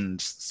mentioned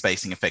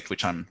spacing effect,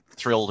 which I'm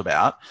thrilled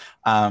about.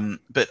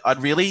 But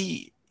I'd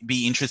really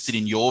be interested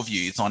in your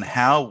views on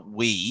how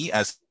we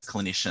as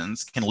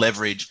clinicians can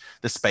leverage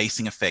the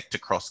spacing effect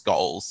across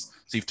goals.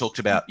 So you've talked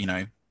about,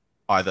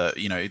 either,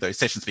 those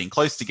sessions being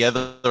close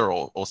together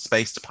or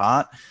spaced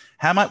apart.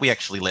 How might we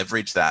actually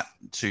leverage that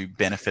to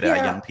benefit our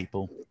young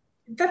people?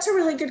 That's a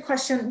really good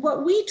question.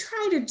 What we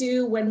try to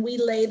do when we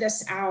lay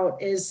this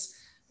out is,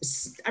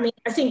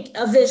 I think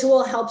a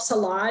visual helps a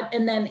lot.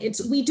 And then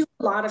we do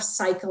a lot of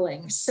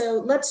cycling.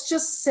 So let's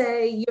just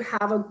say you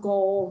have a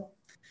goal.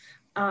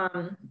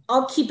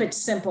 I'll keep it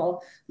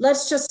simple.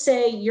 Let's just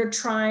say you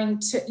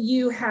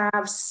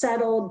have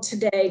settled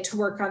today to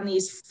work on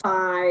these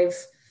 5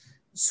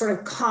 sort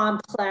of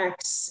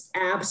complex,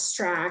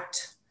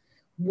 abstract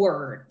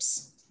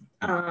words.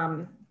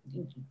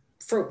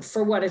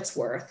 For what it's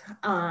worth.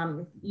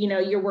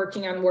 You're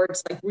working on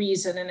words like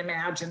reason and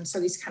imagine, so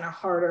these kind of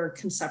harder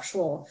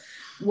conceptual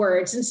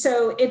words. And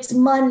so it's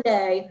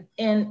Monday,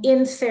 and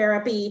in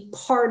therapy,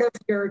 part of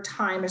your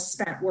time is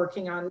spent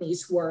working on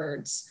these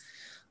words.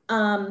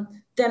 Then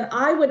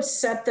I would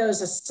set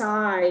those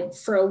aside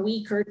for a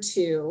week or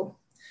two,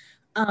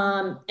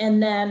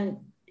 and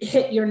then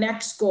hit your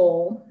next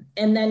goal.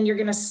 And then you're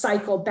going to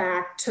cycle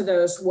back to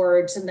those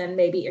words and then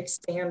maybe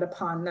expand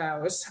upon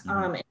those.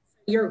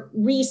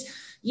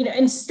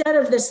 Instead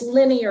of this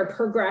linear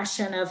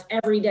progression of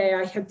every day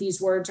I hit these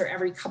words or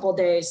every couple of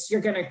days,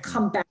 you're going to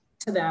come back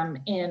to them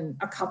in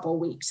a couple of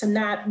weeks. And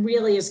that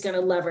really is going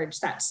to leverage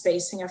that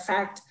spacing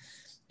effect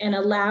and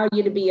allow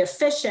you to be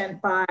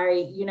efficient by,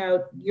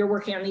 you're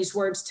working on these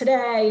words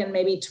today, and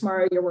maybe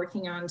tomorrow you're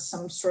working on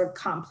some sort of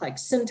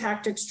complex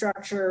syntactic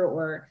structure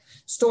or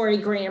story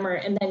grammar,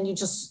 and then you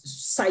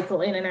just cycle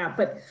in and out.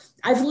 But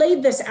I've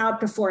laid this out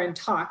before in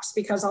talks,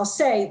 because I'll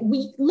say,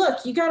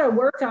 you got to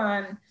work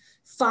on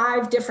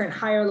 5 different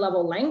higher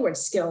level language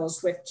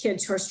skills with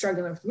kids who are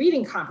struggling with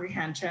reading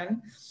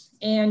comprehension,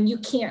 and you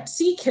can't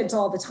see kids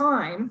all the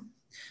time.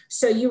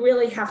 So you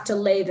really have to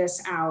lay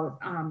this out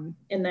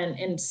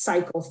and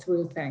cycle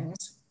through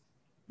things.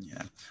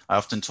 Yeah, I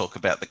often talk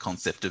about the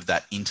concept of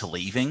that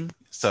interleaving.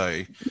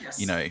 So,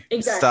 yes,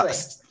 exactly.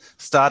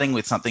 starting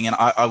with something, and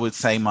I would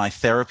say my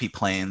therapy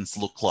plans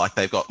look like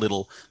they've got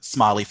little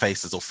smiley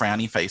faces or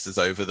frowny faces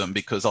over them,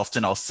 because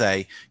often I'll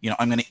say,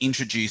 I'm going to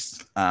introduce,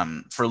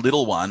 for a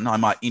little one, I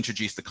might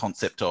introduce the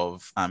concept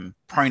of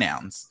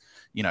pronouns.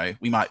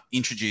 We might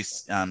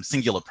introduce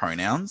singular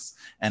pronouns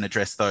and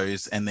address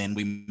those, and then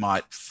we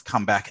might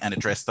come back and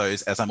address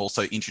those as I'm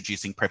also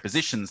introducing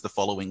prepositions the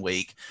following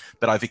week.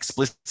 But I've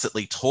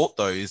explicitly taught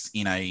those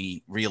in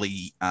a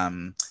really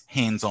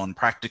hands-on,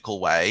 practical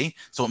way.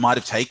 So it might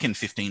have taken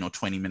 15 or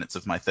 20 minutes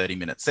of my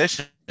 30-minute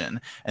session,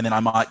 and then I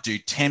might do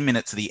 10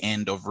 minutes at the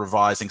end of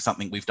revising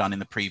something we've done in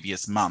the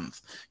previous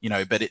month.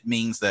 But it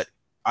means that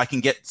I can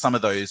get some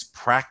of those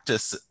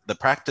practices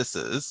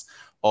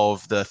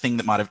of the thing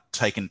that might have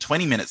taken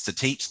 20 minutes to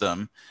teach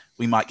them,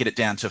 we might get it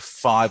down to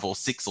 5 or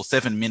 6 or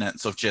 7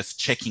 minutes of just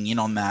checking in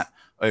on that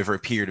over a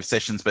period of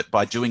sessions. But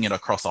by doing it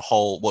across a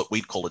whole, what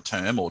we'd call a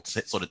term or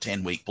sort of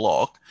 10-week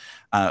block,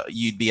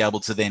 you'd be able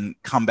to then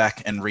come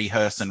back and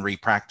rehearse and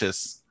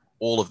re-practice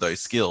all of those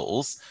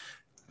skills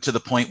to the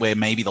point where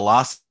maybe the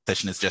last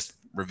session is just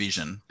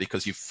revision,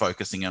 because you're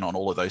focusing in on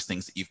all of those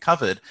things that you've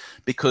covered.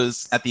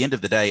 Because at the end of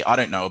the day, I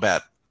don't know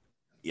about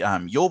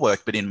your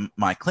work, but in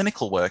my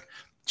clinical work,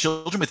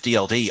 children with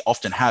DLD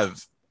often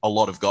have a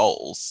lot of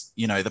goals.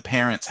 The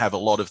parents have a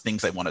lot of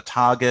things they want to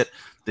target.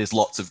 There's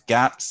lots of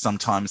gaps.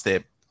 Sometimes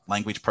their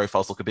language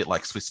profiles look a bit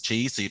like Swiss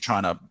cheese. So you're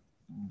trying to,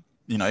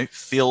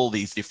 fill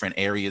these different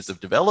areas of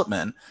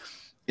development.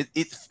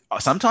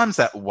 Sometimes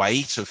that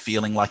weight of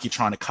feeling like you're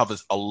trying to cover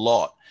a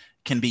lot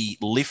can be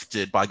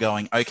lifted by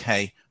going,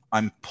 okay,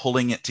 I'm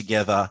pulling it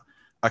together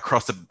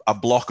across a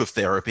block of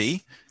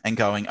therapy and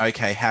going,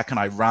 okay, how can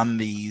I run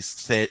these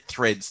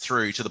threads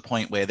through to the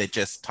point where they're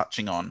just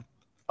touching on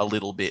a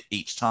little bit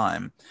each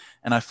time?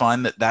 And I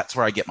find that that's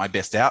where I get my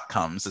best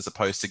outcomes, as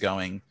opposed to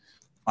going,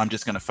 I'm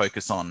just going to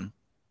focus on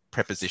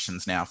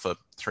prepositions now for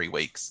 3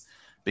 weeks,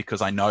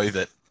 because I know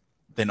that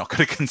they're not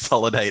going to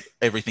consolidate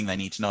everything they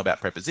need to know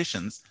about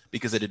prepositions,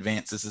 because it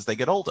advances as they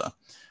get older.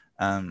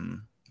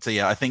 So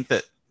yeah, I think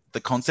that the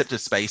concept of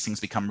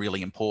spacing's become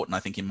really important, I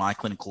think, in my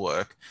clinical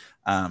work.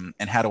 And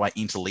how do I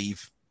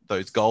interleave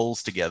those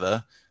goals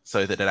together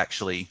so that it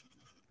actually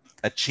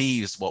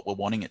achieves what we're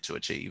wanting it to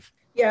achieve?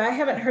 Yeah, I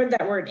haven't heard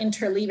that word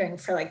interleaving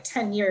for like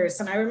 10 years.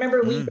 And I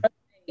remember we wrote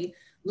a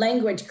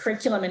language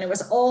curriculum, and it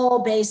was all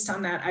based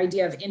on that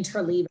idea of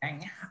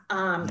interleaving.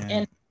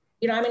 And,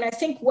 I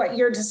think what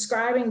you're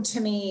describing to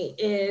me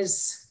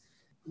is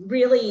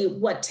really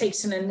what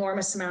takes an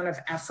enormous amount of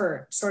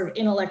effort, sort of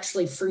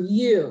intellectually, for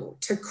you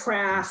to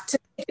craft,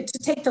 to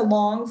take the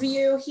long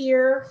view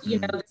here,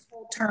 this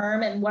whole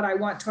term and what I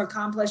want to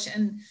accomplish.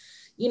 And,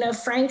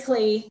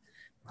 frankly,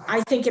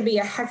 I think it'd be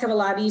a heck of a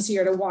lot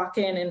easier to walk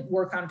in and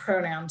work on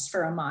pronouns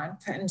for a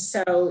month. And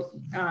so,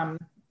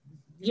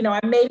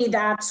 maybe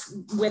that's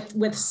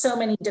with so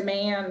many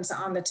demands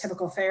on the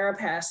typical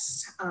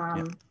therapist,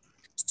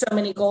 so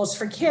many goals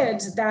for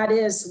kids, that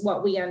is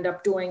what we end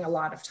up doing a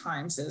lot of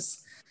times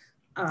is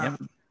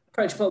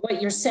approach. But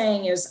what you're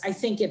saying is, I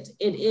think it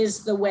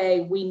is the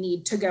way we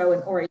need to go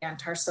and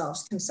orient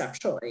ourselves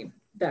conceptually,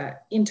 the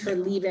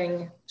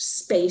interleaving,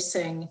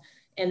 spacing,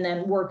 and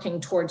then working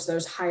towards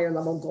those higher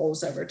level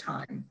goals over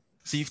time.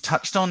 So you've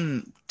touched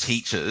on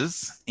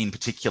teachers in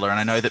particular, and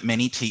I know that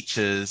many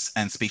teachers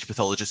and speech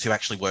pathologists who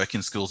actually work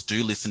in schools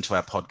do listen to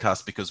our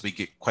podcast because we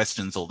get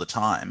questions all the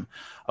time.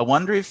 I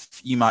wonder if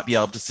you might be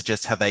able to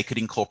suggest how they could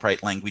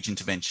incorporate language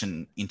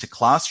intervention into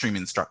classroom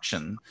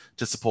instruction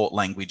to support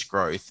language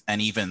growth, and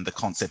even the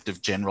concept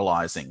of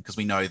generalizing, because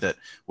we know that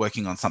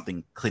working on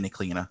something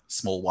clinically in a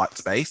small white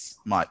space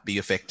might be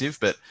effective,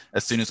 but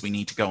as soon as we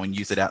need to go and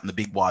use it out in the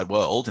big wide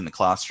world in the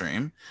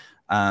classroom,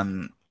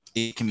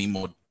 it can be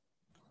more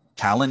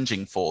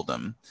challenging for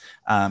them.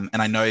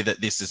 And I know that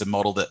this is a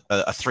model that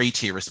a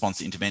 3-tier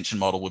response intervention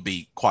model would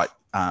be quite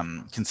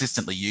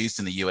consistently used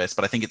in the US,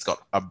 but I think it's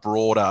got a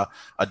broader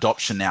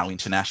adoption now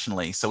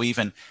internationally. So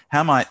even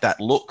how might that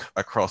look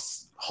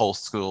across whole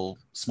school,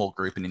 small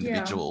group and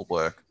individual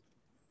work?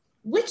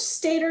 Which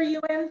state are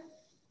you in?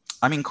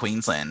 I'm in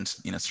Queensland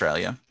in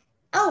Australia.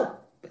 Oh,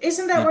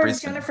 isn't that where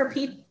Brisbane.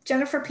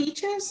 Jennifer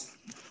Peach is?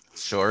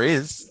 Sure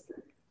is.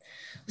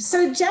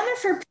 So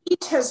Jennifer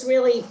Peach has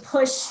really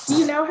pushed, do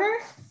you know her?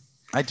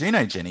 I do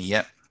know Jenny,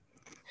 yep.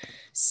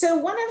 So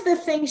one of the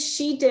things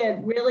she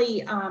did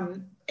really,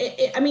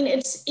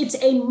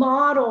 it's a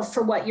model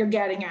for what you're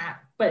getting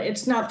at, but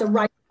it's not the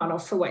right model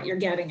for what you're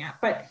getting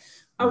at. But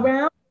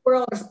around the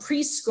world of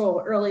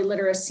preschool early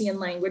literacy and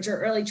language,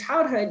 or early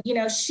childhood,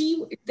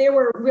 there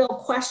were real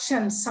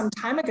questions some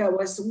time ago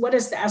was, what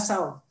is the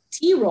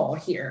SLT role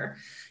here?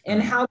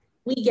 And how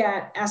we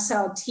get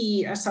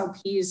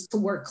SLPs to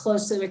work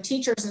closely with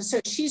teachers. And so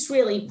she's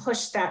really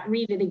pushed that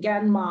Read It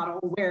Again model,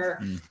 where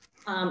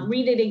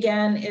Read It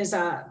Again is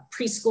a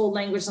preschool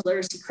language and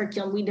literacy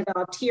curriculum we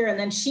developed here. And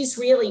then she's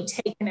really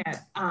taken it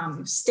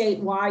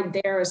statewide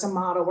there as a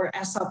model where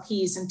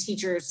SLPs and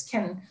teachers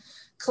can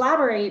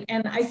collaborate.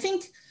 And I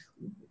think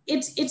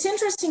it's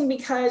interesting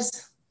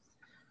because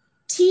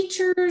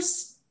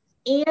teachers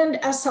and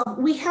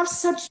we have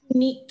such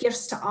unique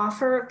gifts to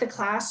offer the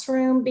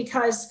classroom,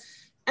 because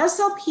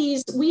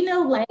SLPs, we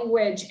know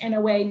language in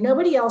a way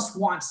nobody else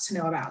wants to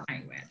know about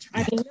language. I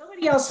mean,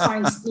 nobody else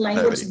finds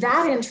language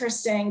that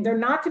interesting. They're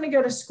not going to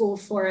go to school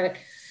for it.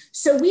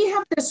 So we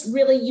have this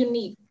really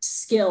unique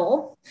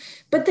skill,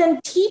 but then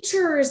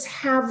teachers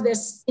have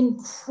this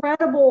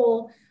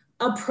incredible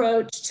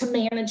approach to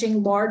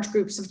managing large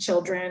groups of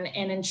children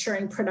and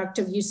ensuring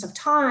productive use of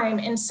time.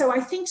 And so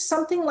I think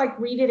something like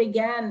Read It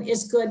Again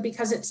is good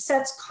because it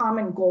sets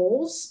common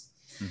goals.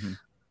 Mm-hmm.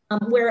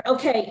 Where,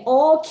 okay,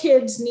 all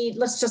kids need,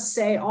 let's just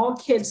say all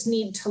kids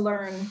need to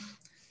learn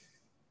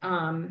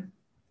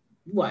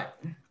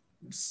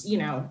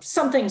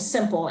something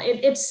simple.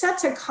 It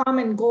sets a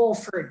common goal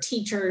for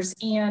teachers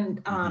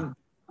and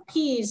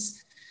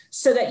Ps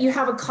so that you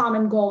have a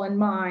common goal in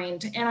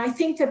mind. And I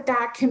think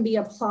that can be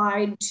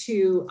applied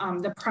to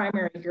the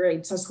primary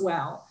grades as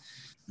well.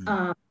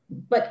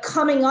 But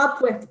coming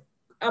up with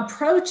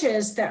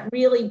approaches that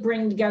really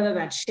bring together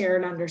that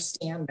shared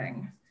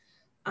understanding.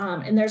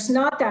 And there's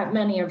not that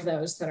many of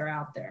those that are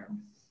out there.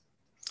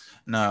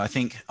 No, I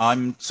think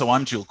I'm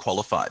dual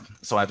qualified.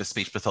 So I have a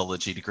speech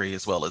pathology degree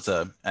as well as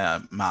a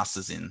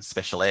master's in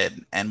special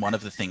ed. And one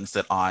of the things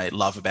that I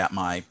love about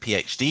my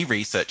PhD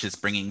research is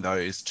bringing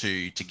those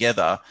two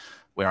together,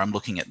 where I'm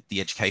looking at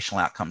the educational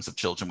outcomes of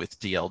children with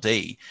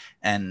DLD.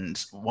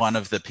 And one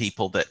of the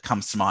people that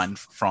comes to mind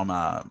from,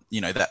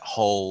 that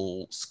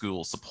whole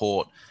school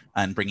support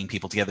and bringing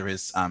people together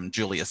is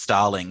Julia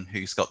Starling,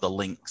 who's got the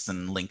Links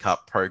and Link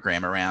Up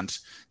program around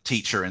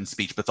teacher and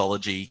speech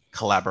pathology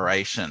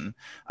collaboration.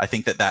 I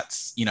think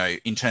that's,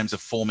 in terms of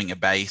forming a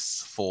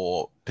base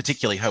for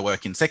particularly her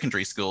work in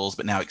secondary schools,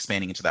 but now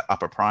expanding into that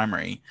upper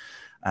primary.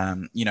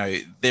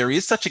 There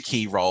is such a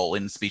key role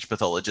in speech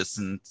pathologists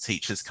and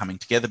teachers coming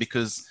together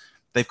because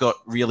they've got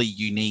really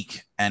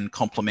unique and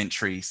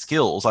complementary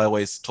skills. I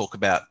always talk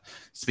about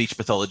speech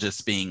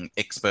pathologists being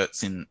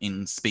experts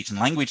in speech and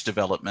language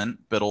development,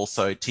 but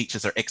also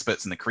teachers are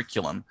experts in the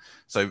curriculum.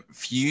 So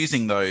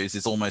fusing those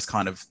is almost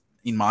kind of,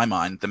 in my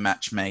mind, the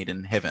match made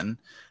in heaven,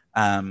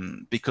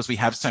 because we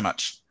have so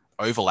much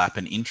overlap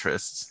and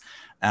interests.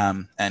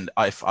 And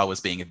if I was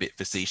being a bit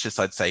facetious,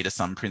 I'd say to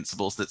some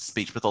principals that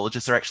speech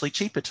pathologists are actually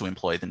cheaper to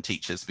employ than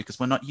teachers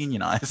because we're not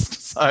unionized.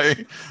 So,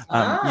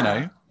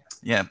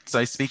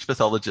 so speech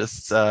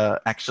pathologists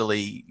are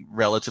actually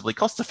relatively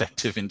cost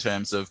effective in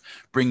terms of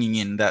bringing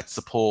in that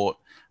support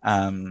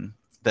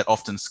that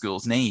often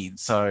schools need.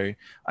 So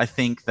I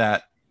think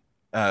that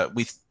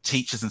with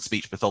teachers and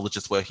speech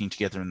pathologists working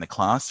together in the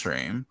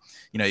classroom,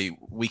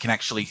 we can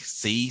actually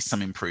see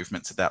some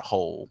improvements at that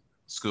whole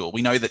school.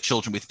 We know that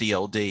children with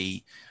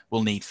DLD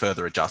will need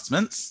further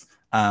adjustments,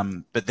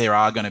 but there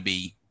are going to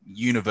be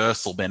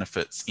universal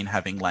benefits in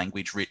having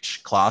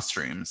language-rich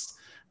classrooms.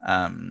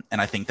 And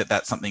I think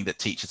that's something that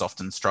teachers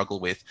often struggle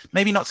with.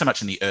 Maybe not so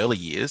much in the early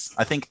years.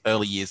 I think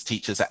early years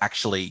teachers are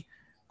actually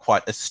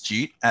quite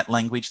astute at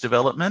language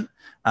development.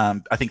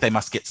 I think they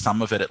must get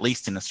some of it, at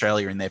least in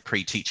Australia, in their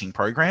pre-teaching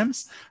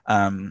programs.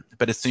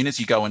 But as soon as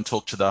you go and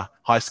talk to the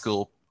high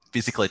school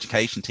physical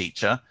education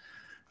teacher,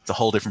 it's a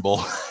whole different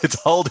ball. It's a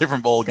whole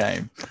different ball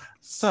game.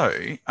 So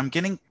I'm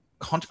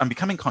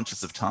becoming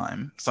conscious of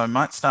time. So I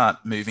might start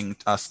moving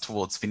us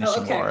towards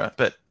finishing, Laura.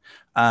 But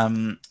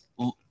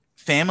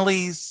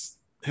families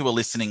who are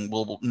listening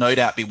will no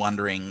doubt be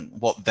wondering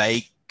what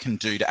they can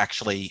do to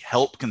actually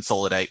help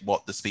consolidate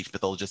what the speech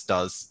pathologist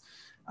does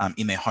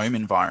in their home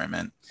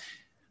environment.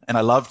 And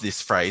I love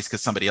this phrase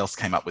because somebody else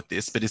came up with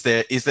this, but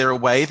is there a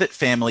way that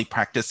family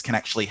practice can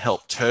actually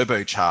help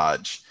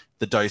turbocharge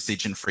the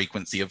dosage and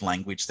frequency of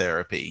language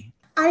therapy?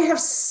 I have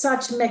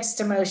such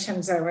mixed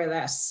emotions over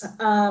this.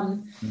 The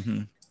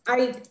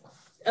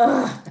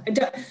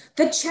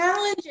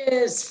challenge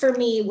is for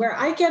me where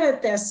I get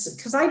at this,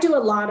 because I do a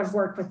lot of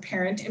work with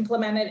parent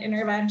implemented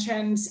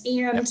interventions,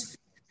 and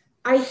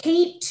I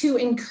hate to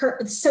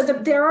encourage, so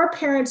that there are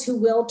parents who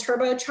will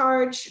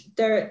turbocharge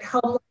their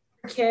home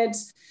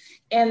kids,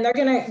 and they're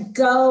going to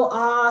go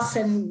off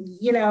and,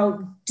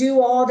 do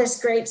all this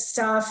great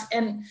stuff.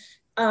 And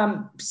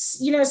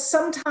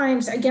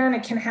sometimes, again,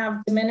 it can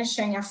have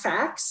diminishing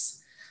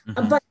effects,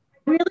 but I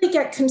really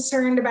get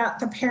concerned about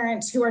the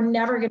parents who are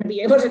never going to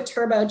be able to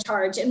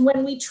turbocharge. And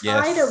when we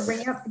try to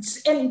ramp,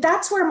 and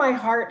that's where my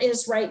heart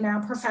is right now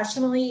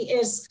professionally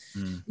is,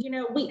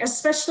 we,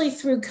 especially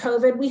through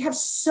COVID, we have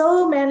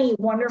so many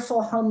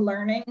wonderful home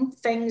learning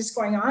things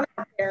going on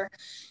out there.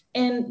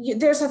 And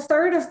there's a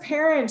third of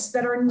parents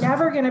that are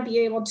never going to be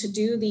able to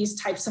do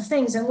these types of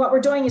things. And what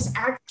we're doing is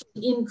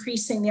actually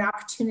increasing the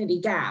opportunity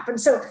gap. And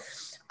so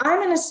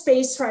I'm in a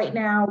space right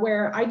now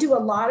where I do a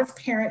lot of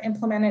parent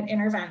implemented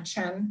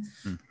intervention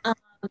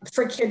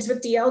for kids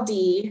with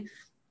DLD.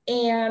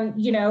 And,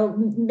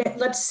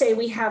 let's say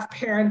we have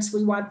parents,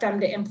 we want them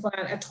to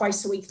implement a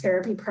twice a week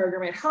therapy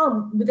program at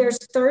home. There's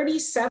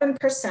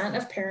 37%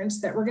 of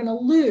parents that we're going to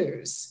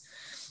lose.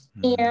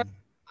 And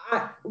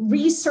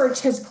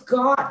research has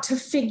got to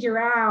figure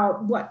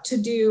out what to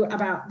do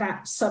about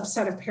that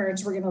subset of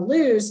parents we're going to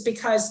lose,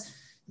 because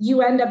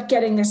you end up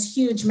getting this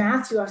huge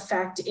Matthew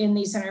effect in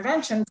these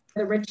interventions.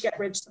 The rich get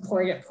rich, the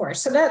poor get poor.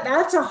 So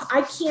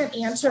I can't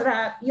answer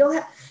that.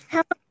 You'll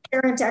have a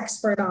parent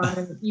expert on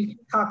and you can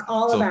talk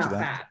all about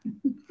that.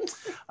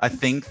 I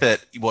think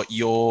that what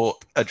you're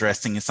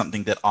addressing is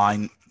something that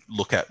I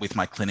look at with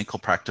my clinical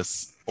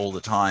practice all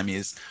the time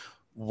is,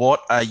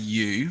 what are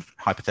you,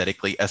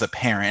 hypothetically, as a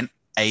parent,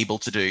 able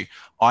to do?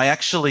 I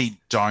actually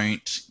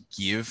don't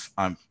give,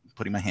 I'm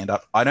putting my hand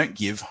up, I don't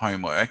give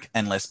homework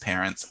unless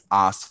parents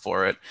ask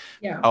for it.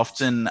 Yeah.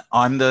 Often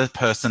I'm the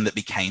person that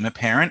became a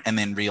parent and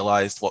then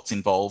realized what's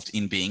involved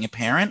in being a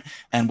parent,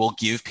 and will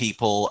give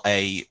people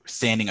a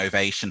standing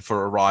ovation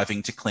for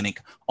arriving to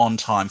clinic on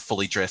time,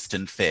 fully dressed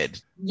and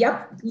fed.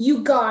 Yep,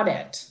 you got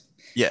it.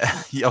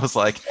 Yeah, I was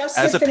like, just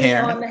as hit a the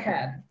nail parent, on the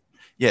head.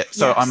 Yeah.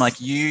 So Yes. I'm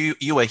like, you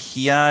are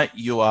here,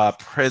 you are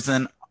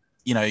present,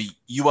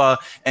 you are,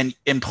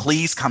 and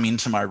please come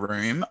into my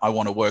room. I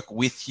want to work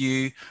with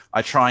you.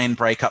 I try and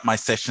break up my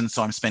sessions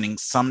so I'm spending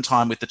some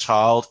time with the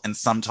child and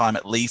some time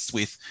at least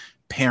with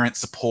parent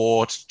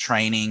support,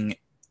 training,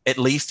 at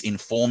least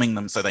informing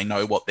them so they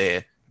know what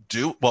we're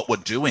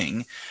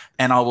doing.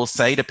 And I will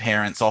say to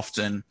parents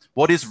often,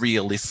 what is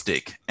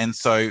realistic? And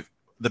so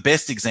the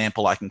best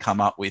example I can come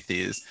up with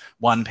is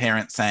one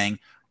parent saying,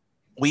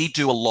 we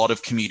do a lot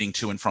of commuting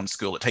to and from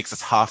school. It takes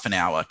us half an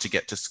hour to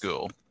get to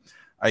school.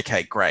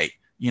 Okay, great.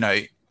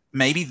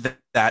 Maybe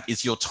that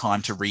is your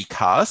time to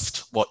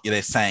recast what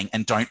they're saying,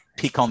 and don't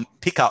pick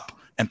up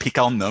and pick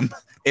on them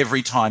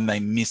every time they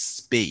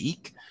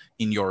misspeak,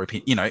 in your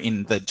opinion,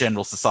 in the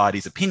general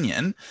society's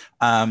opinion.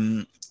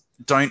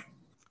 Don't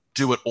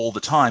do it all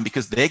the time,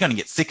 because they're going to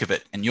get sick of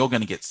it and you're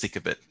going to get sick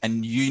of it.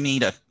 And you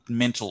need a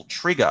mental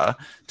trigger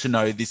to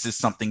know this is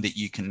something that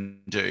you can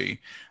do.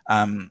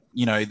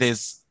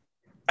 There's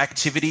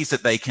activities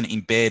that they can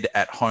embed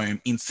at home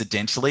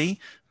incidentally,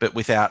 but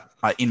without,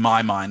 in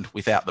my mind,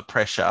 without the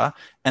pressure,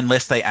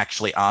 unless they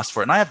actually ask for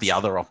it. And I have the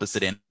other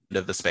opposite end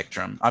of the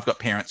spectrum. I've got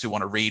parents who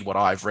want to read what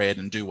I've read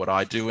and do what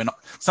I do. And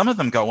some of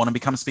them go on and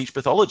become speech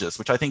pathologists,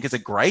 which I think is a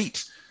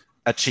great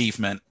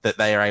achievement that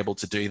they are able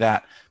to do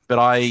that. But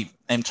I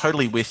am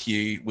totally with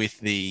you with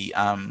the,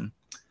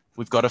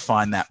 we've got to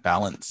find that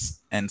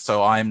balance. And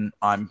so I'm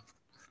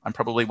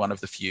probably one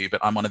of the few, but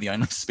I'm one of the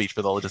only speech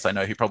pathologists I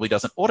know who probably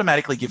doesn't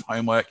automatically give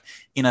homework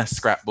in a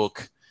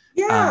scrapbook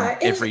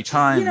every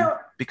time,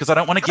 because I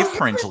don't want to give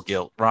parental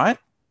guilt, right?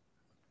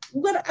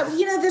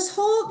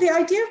 The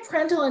idea of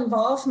parental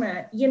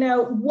involvement,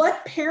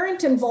 what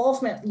parent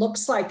involvement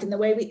looks like in the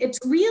way it's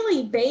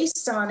really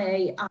based on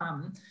a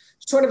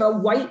sort of a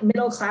white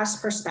middle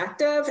class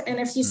perspective. And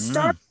if you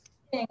start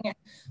reading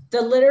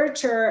the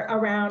literature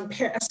around,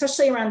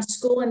 especially around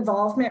school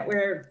involvement,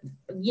 where,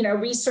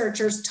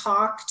 researchers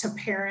talk to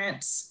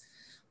parents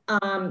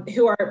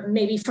who are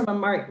maybe from a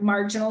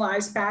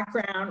marginalized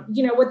background,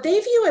 what they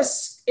view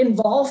as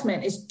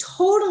involvement is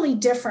totally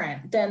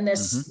different than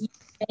this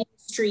Main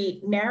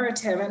Street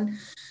narrative. And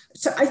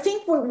so I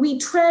think we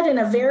tread in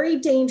a very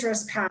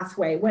dangerous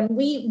pathway when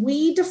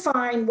we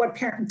define what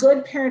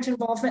good parent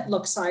involvement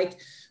looks like.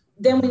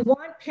 Then we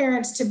want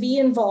parents to be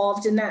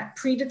involved in that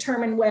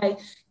predetermined way.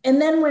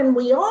 And then when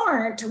we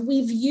aren't,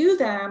 we view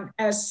them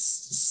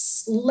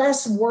as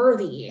less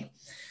worthy.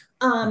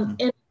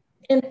 And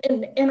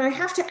I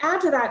have to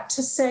add to that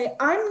to say,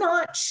 I'm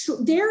not sure,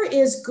 there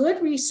is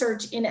good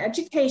research in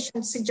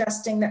education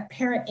suggesting that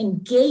parent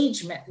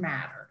engagement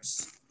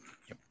matters.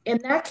 And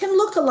that can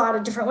look a lot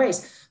of different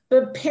ways.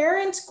 But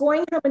parents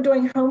going home and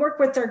doing homework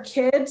with their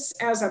kids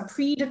as a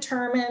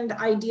predetermined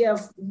idea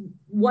of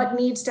what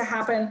needs to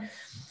happen,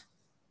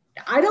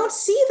 I don't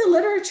see the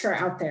literature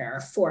out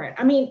there for it.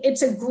 I mean,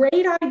 it's a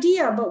great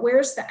idea, but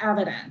where's the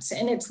evidence?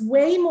 And it's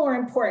way more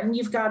important.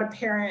 You've got a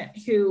parent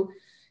who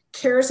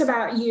cares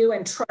about you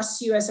and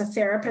trusts you as a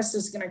therapist,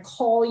 is going to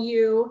call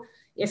you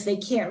if they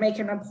can't make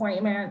an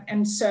appointment.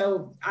 And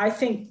so I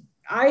think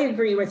I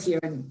agree with you.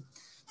 And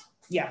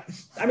yeah,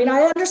 I mean,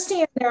 I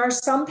understand there are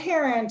some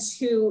parents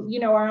who,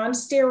 are on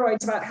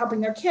steroids about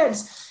helping their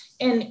kids.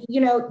 And,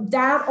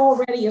 that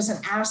already is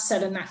an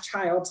asset in that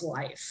child's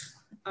life.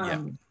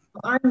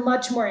 I'm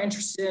much more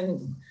interested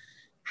in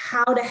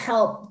how to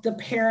help the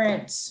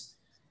parents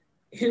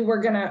who were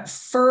going to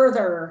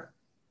further,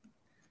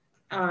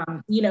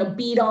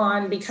 beat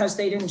on because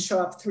they didn't show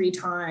up 3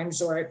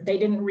 times or they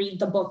didn't read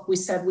the book we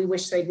said we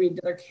wish they'd read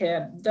to their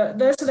kid.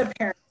 Those are the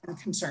parents I'm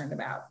concerned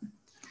about.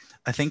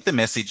 I think the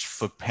message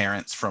for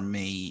parents from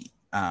me,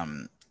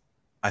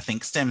 I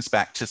think stems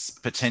back to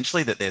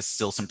potentially that there's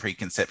still some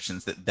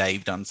preconceptions that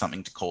they've done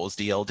something to cause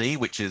DLD,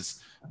 which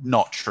is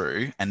not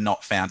true and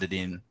not founded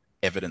in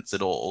evidence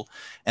at all.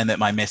 And that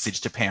my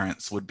message to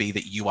parents would be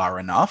that you are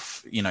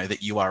enough,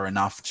 that you are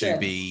enough to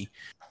be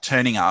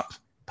turning up,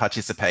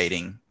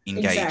 participating,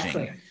 engaging.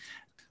 Exactly.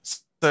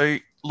 So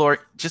Laura,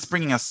 just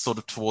bringing us sort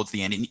of towards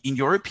the end, in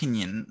your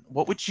opinion,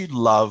 what would you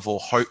love or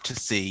hope to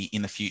see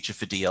in the future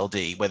for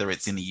DLD, whether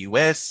it's in the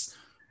US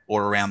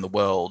or around the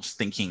world,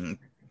 thinking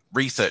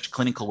research,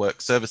 clinical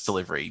work, service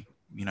delivery,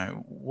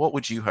 what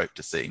would you hope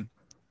to see?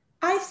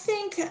 I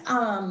think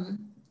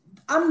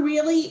I'm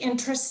really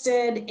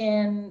interested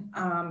in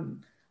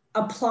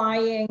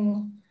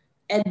applying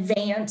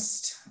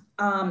advanced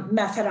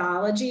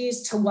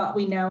methodologies to what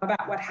we know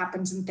about what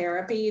happens in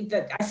therapy.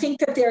 That I think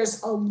that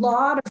there's a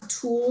lot of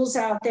tools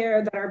out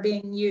there that are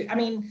being used. I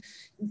mean,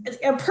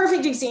 a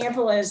perfect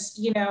example is,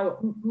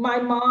 my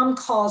mom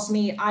calls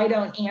me, I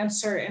don't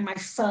answer, and my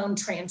phone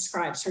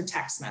transcribes her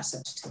text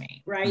message to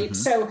me, right? Mm-hmm.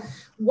 So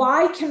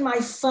why can my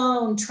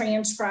phone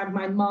transcribe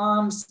my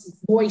mom's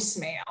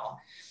voicemail?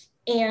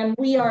 And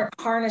we aren't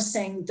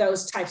harnessing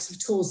those types of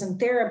tools in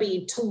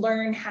therapy to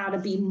learn how to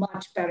be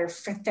much better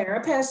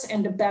therapists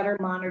and to better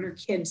monitor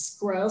kids'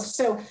 growth.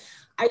 So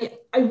I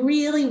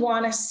really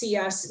want to see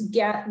us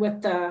get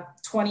with the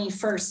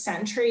 21st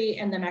century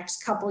in the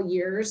next couple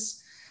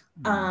years.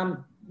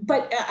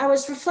 But I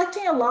was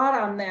reflecting a lot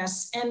on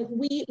this, and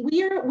we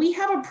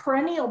have a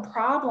perennial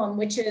problem,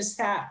 which is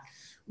that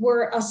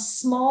we're a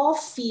small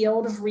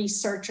field of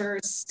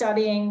researchers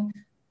studying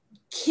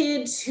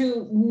kids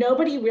who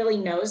nobody really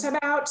knows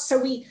about.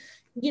 So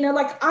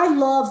I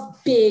love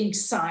big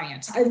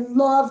science. I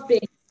love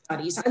big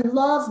studies. I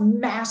love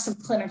massive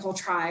clinical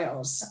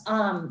trials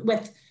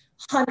with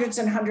hundreds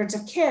and hundreds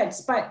of kids.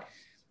 But,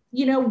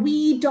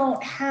 we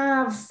don't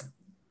have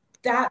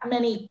that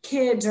many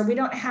kids, or we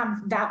don't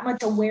have that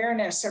much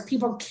awareness or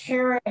people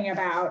caring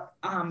about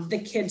the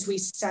kids we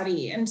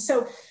study. And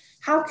so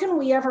how can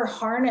we ever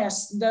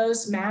harness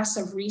those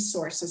massive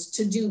resources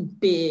to do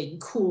big,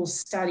 cool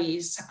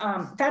studies?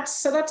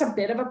 That's a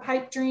bit of a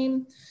pipe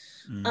dream.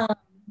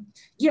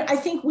 I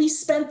think we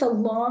spent the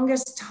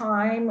longest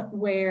time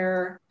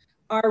where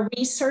our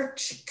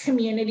research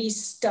community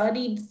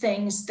studied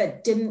things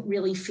that didn't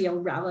really feel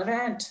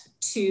relevant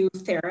to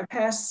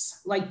therapists,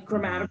 like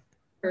grammatical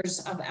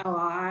of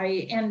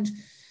LI, and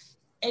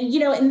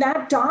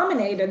that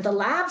dominated the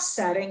lab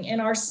setting, and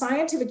our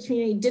scientific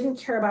community didn't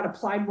care about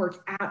applied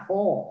work at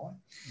all.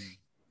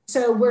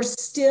 So we're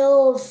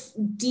still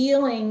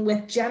dealing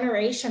with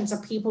generations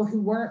of people who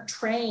weren't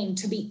trained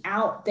to be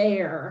out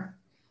there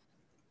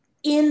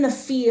in the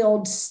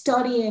field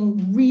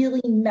studying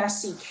really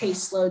messy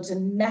caseloads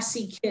and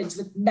messy kids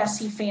with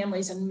messy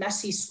families and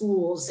messy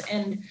schools.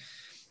 And,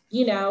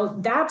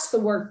 that's the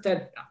work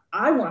that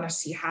I want to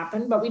see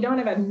happen, but we don't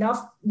have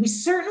enough. We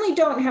certainly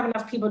don't have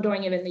enough people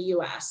doing it in the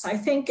US. I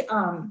think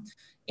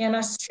in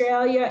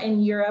Australia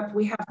and Europe,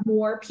 we have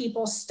more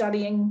people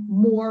studying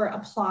more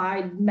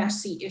applied,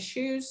 messy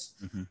issues.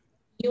 Mm-hmm.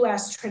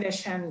 US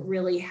tradition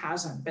really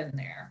hasn't been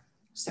there.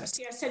 So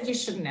see, I said you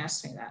shouldn't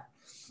ask me that.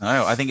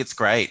 No, I think it's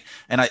great.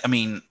 And I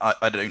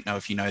don't know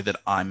if you know that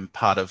I'm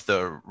part of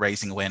the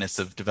Raising Awareness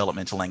of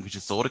Developmental Language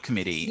Disorder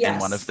Committee. Yes.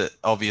 And one of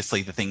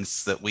obviously the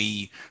things that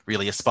we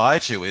really aspire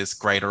to is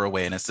greater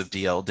awareness of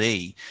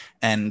DLD.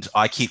 And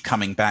I keep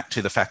coming back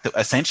to the fact that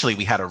essentially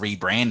we had a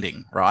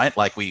rebranding, right?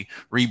 Like we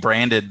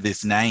rebranded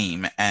this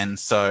name. And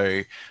so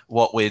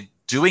what we're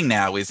doing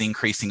now is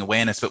increasing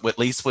awareness, but at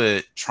least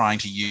we're trying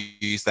to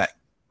use that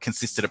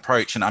consistent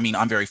approach. And I mean,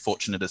 I'm very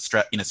fortunate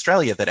in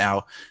Australia that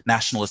our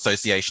national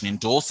association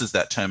endorses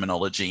that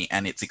terminology,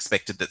 and it's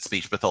expected that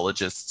speech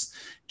pathologists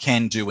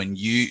can do and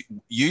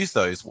use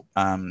those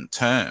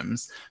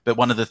terms. But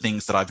one of the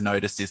things that I've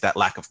noticed is that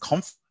lack of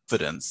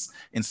confidence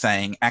in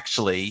saying,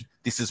 actually,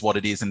 this is what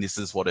it is and this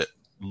is what it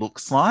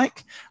looks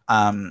like.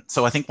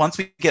 So I think once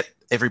we get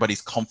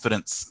everybody's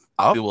confidence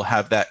up, we will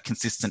have that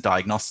consistent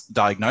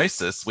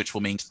diagnosis, which will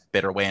mean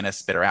better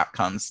awareness, better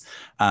outcomes,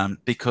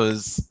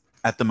 because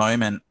at the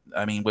moment,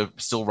 I mean, we're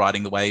still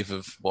riding the wave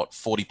of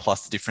 40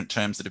 plus different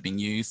terms that have been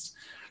used,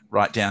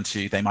 right down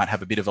to they might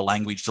have a bit of a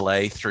language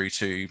delay, through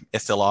to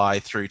SLI,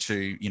 through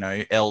to,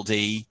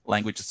 LD,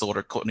 language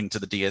disorder, according to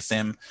the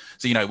DSM.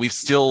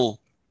 So,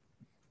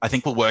 I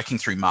think we're working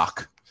through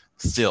muck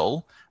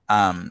still,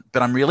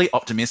 but I'm really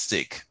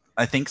optimistic.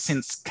 I think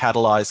since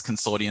Catalyze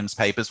Consortium's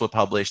papers were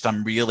published,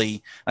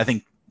 I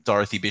think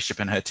Dorothy Bishop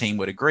and her team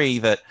would agree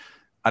that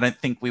I don't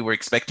think we were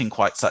expecting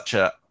quite such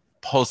a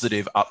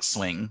positive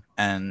upswing,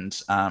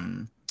 and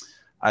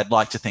I'd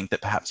like to think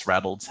that perhaps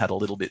Raddled's had a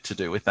little bit to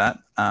do with that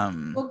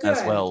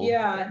as well.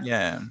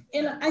 Yeah.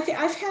 And I think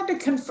I've had to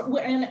confirm,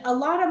 and a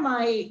lot of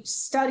my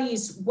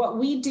studies, what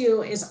we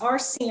do is our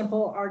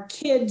sample are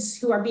kids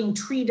who are being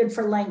treated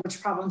for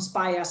language problems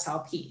by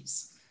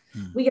SLPs.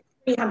 We get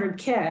 300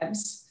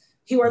 kids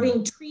who are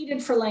being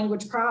treated for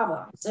language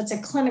problems. That's a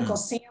clinical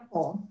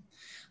sample.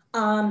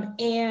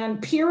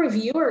 And peer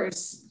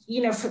reviewers,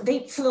 for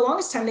the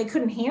longest time, they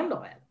couldn't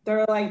handle it.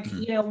 They're like,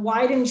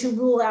 why didn't you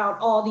rule out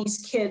all these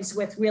kids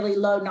with really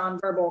low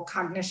nonverbal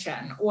cognition?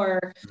 And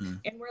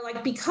we're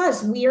like,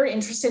 because we are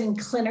interested in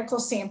clinical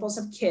samples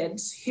of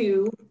kids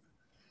who,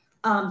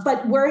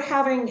 but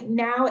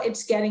now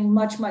it's getting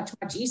much, much,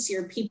 much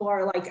easier. People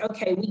are like,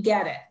 okay, we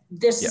get it.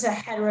 This is a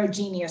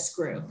heterogeneous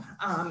group.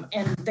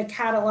 And the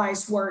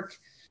catalyzed work,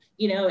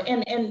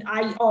 and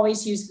I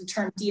always use the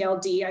term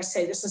DLD. I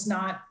say this is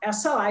not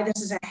SLI.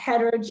 This is a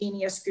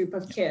heterogeneous group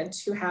of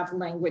kids who have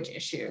language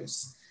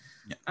issues.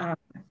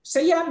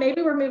 So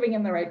maybe we're moving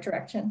in the right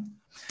direction.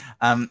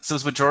 So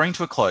as we're drawing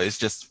to a close,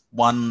 just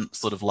one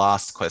sort of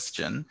last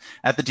question.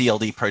 At the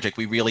DLD project,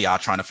 we really are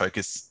trying to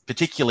focus,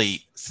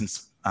 particularly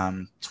since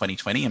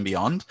 2020 and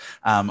beyond,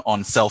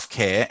 on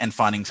self-care and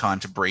finding time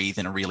to breathe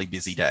in a really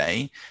busy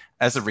day.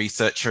 As a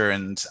researcher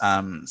and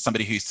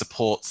somebody who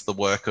supports the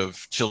work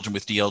of children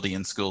with DLD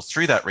in schools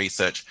through that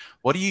research,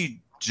 what do you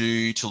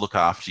do to look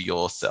after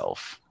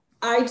yourself?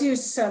 I do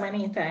so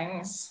many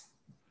things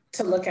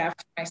to look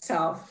after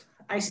myself.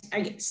 I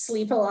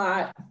sleep a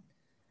lot.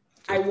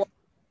 I walk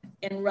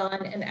and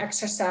run and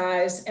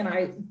exercise, and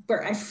I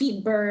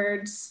feed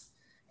birds,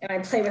 and I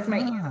play with my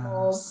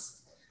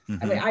animals.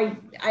 I mean,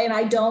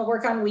 I don't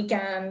work on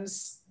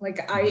weekends.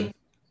 I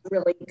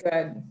really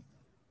good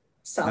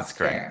self-care. That's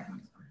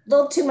great. A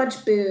little too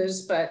much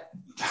booze, but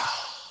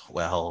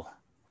well,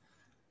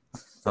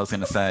 I was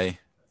going to say,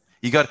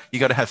 you got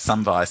to have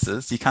some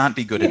vices. You can't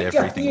be good at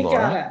everything,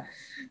 Laura.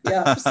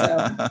 Yeah.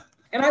 So,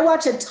 and I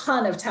watch a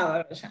ton of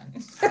television.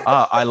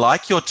 I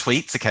like your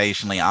tweets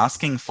occasionally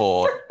asking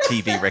for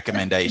TV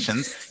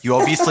recommendations. You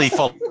obviously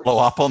follow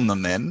up on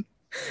them then.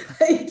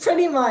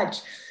 Pretty much.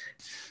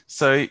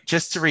 So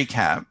just to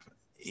recap,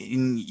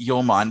 in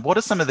your mind, what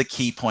are some of the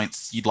key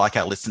points you'd like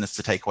our listeners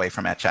to take away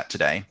from our chat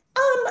today?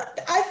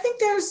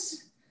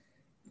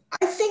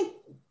 I think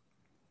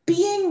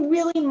being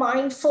really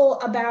mindful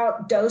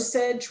about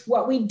dosage,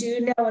 what we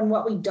do know and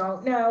what we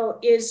don't know,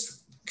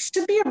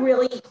 should be a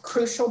really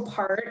crucial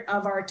part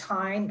of our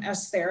time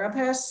as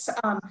therapists.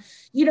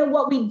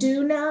 What we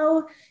do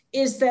know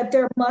is that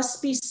there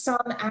must be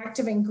some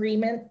active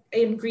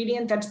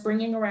ingredient that's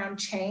bringing around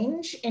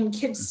change in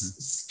kids'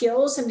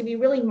 skills, and to be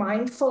really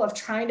mindful of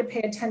trying to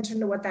pay attention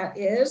to what that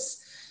is.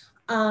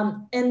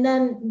 And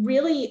then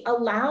really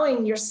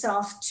allowing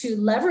yourself to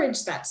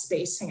leverage that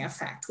spacing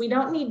effect. We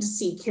don't need to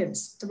see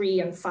kids 3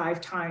 and 5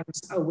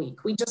 times a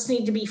week. We just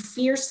need to be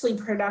fiercely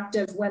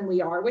productive when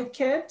we are with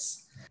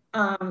kids.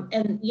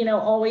 And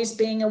always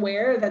being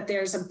aware that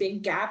there's a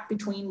big gap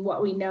between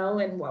what we know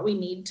and what we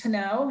need to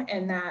know.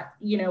 And that,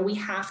 we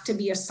have to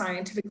be a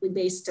scientifically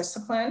based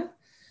discipline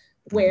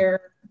where,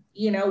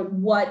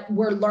 what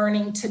we're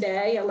learning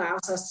today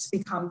allows us to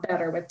become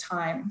better with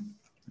time.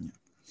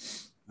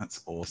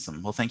 That's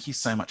awesome. Well, thank you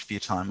so much for your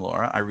time,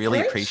 Laura. I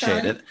really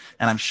appreciate it.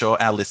 And I'm sure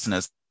our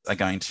listeners are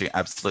going to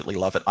absolutely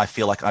love it. I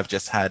feel like I've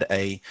just had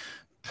a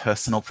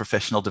personal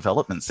professional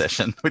development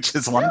session, which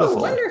is wonderful.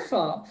 Oh,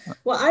 wonderful.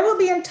 Well, I will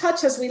be in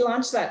touch as we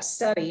launch that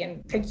study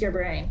and pick your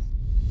brain.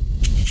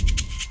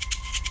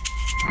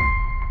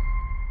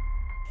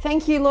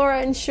 Thank you, Laura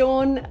and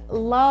Sean.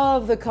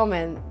 Love the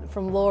comment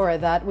from Laura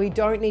that we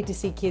don't need to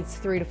see kids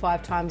 3 to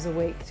 5 times a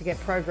week to get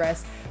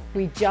progress.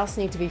 We just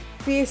need to be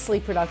fiercely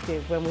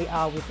productive when we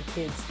are with the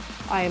kids.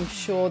 I am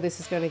sure this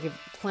is going to give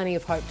plenty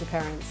of hope to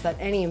parents that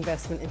any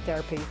investment in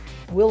therapy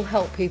will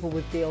help people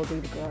with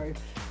DLD to grow.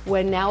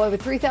 We're now over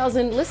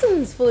 3,000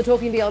 listens for the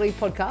Talking DLD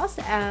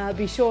podcast.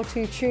 Be sure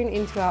to tune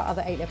into our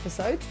other 8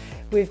 episodes.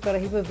 We've got a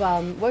heap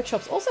of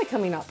workshops also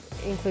coming up,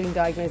 including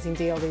diagnosing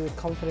DLD with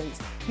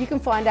confidence. You can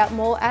find out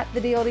more at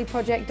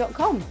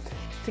thedldproject.com.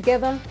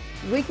 Together,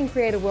 we can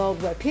create a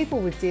world where people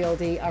with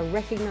DLD are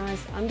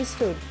recognised,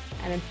 understood,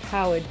 and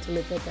empowered to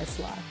live their best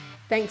life.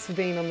 Thanks for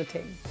being on the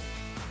team.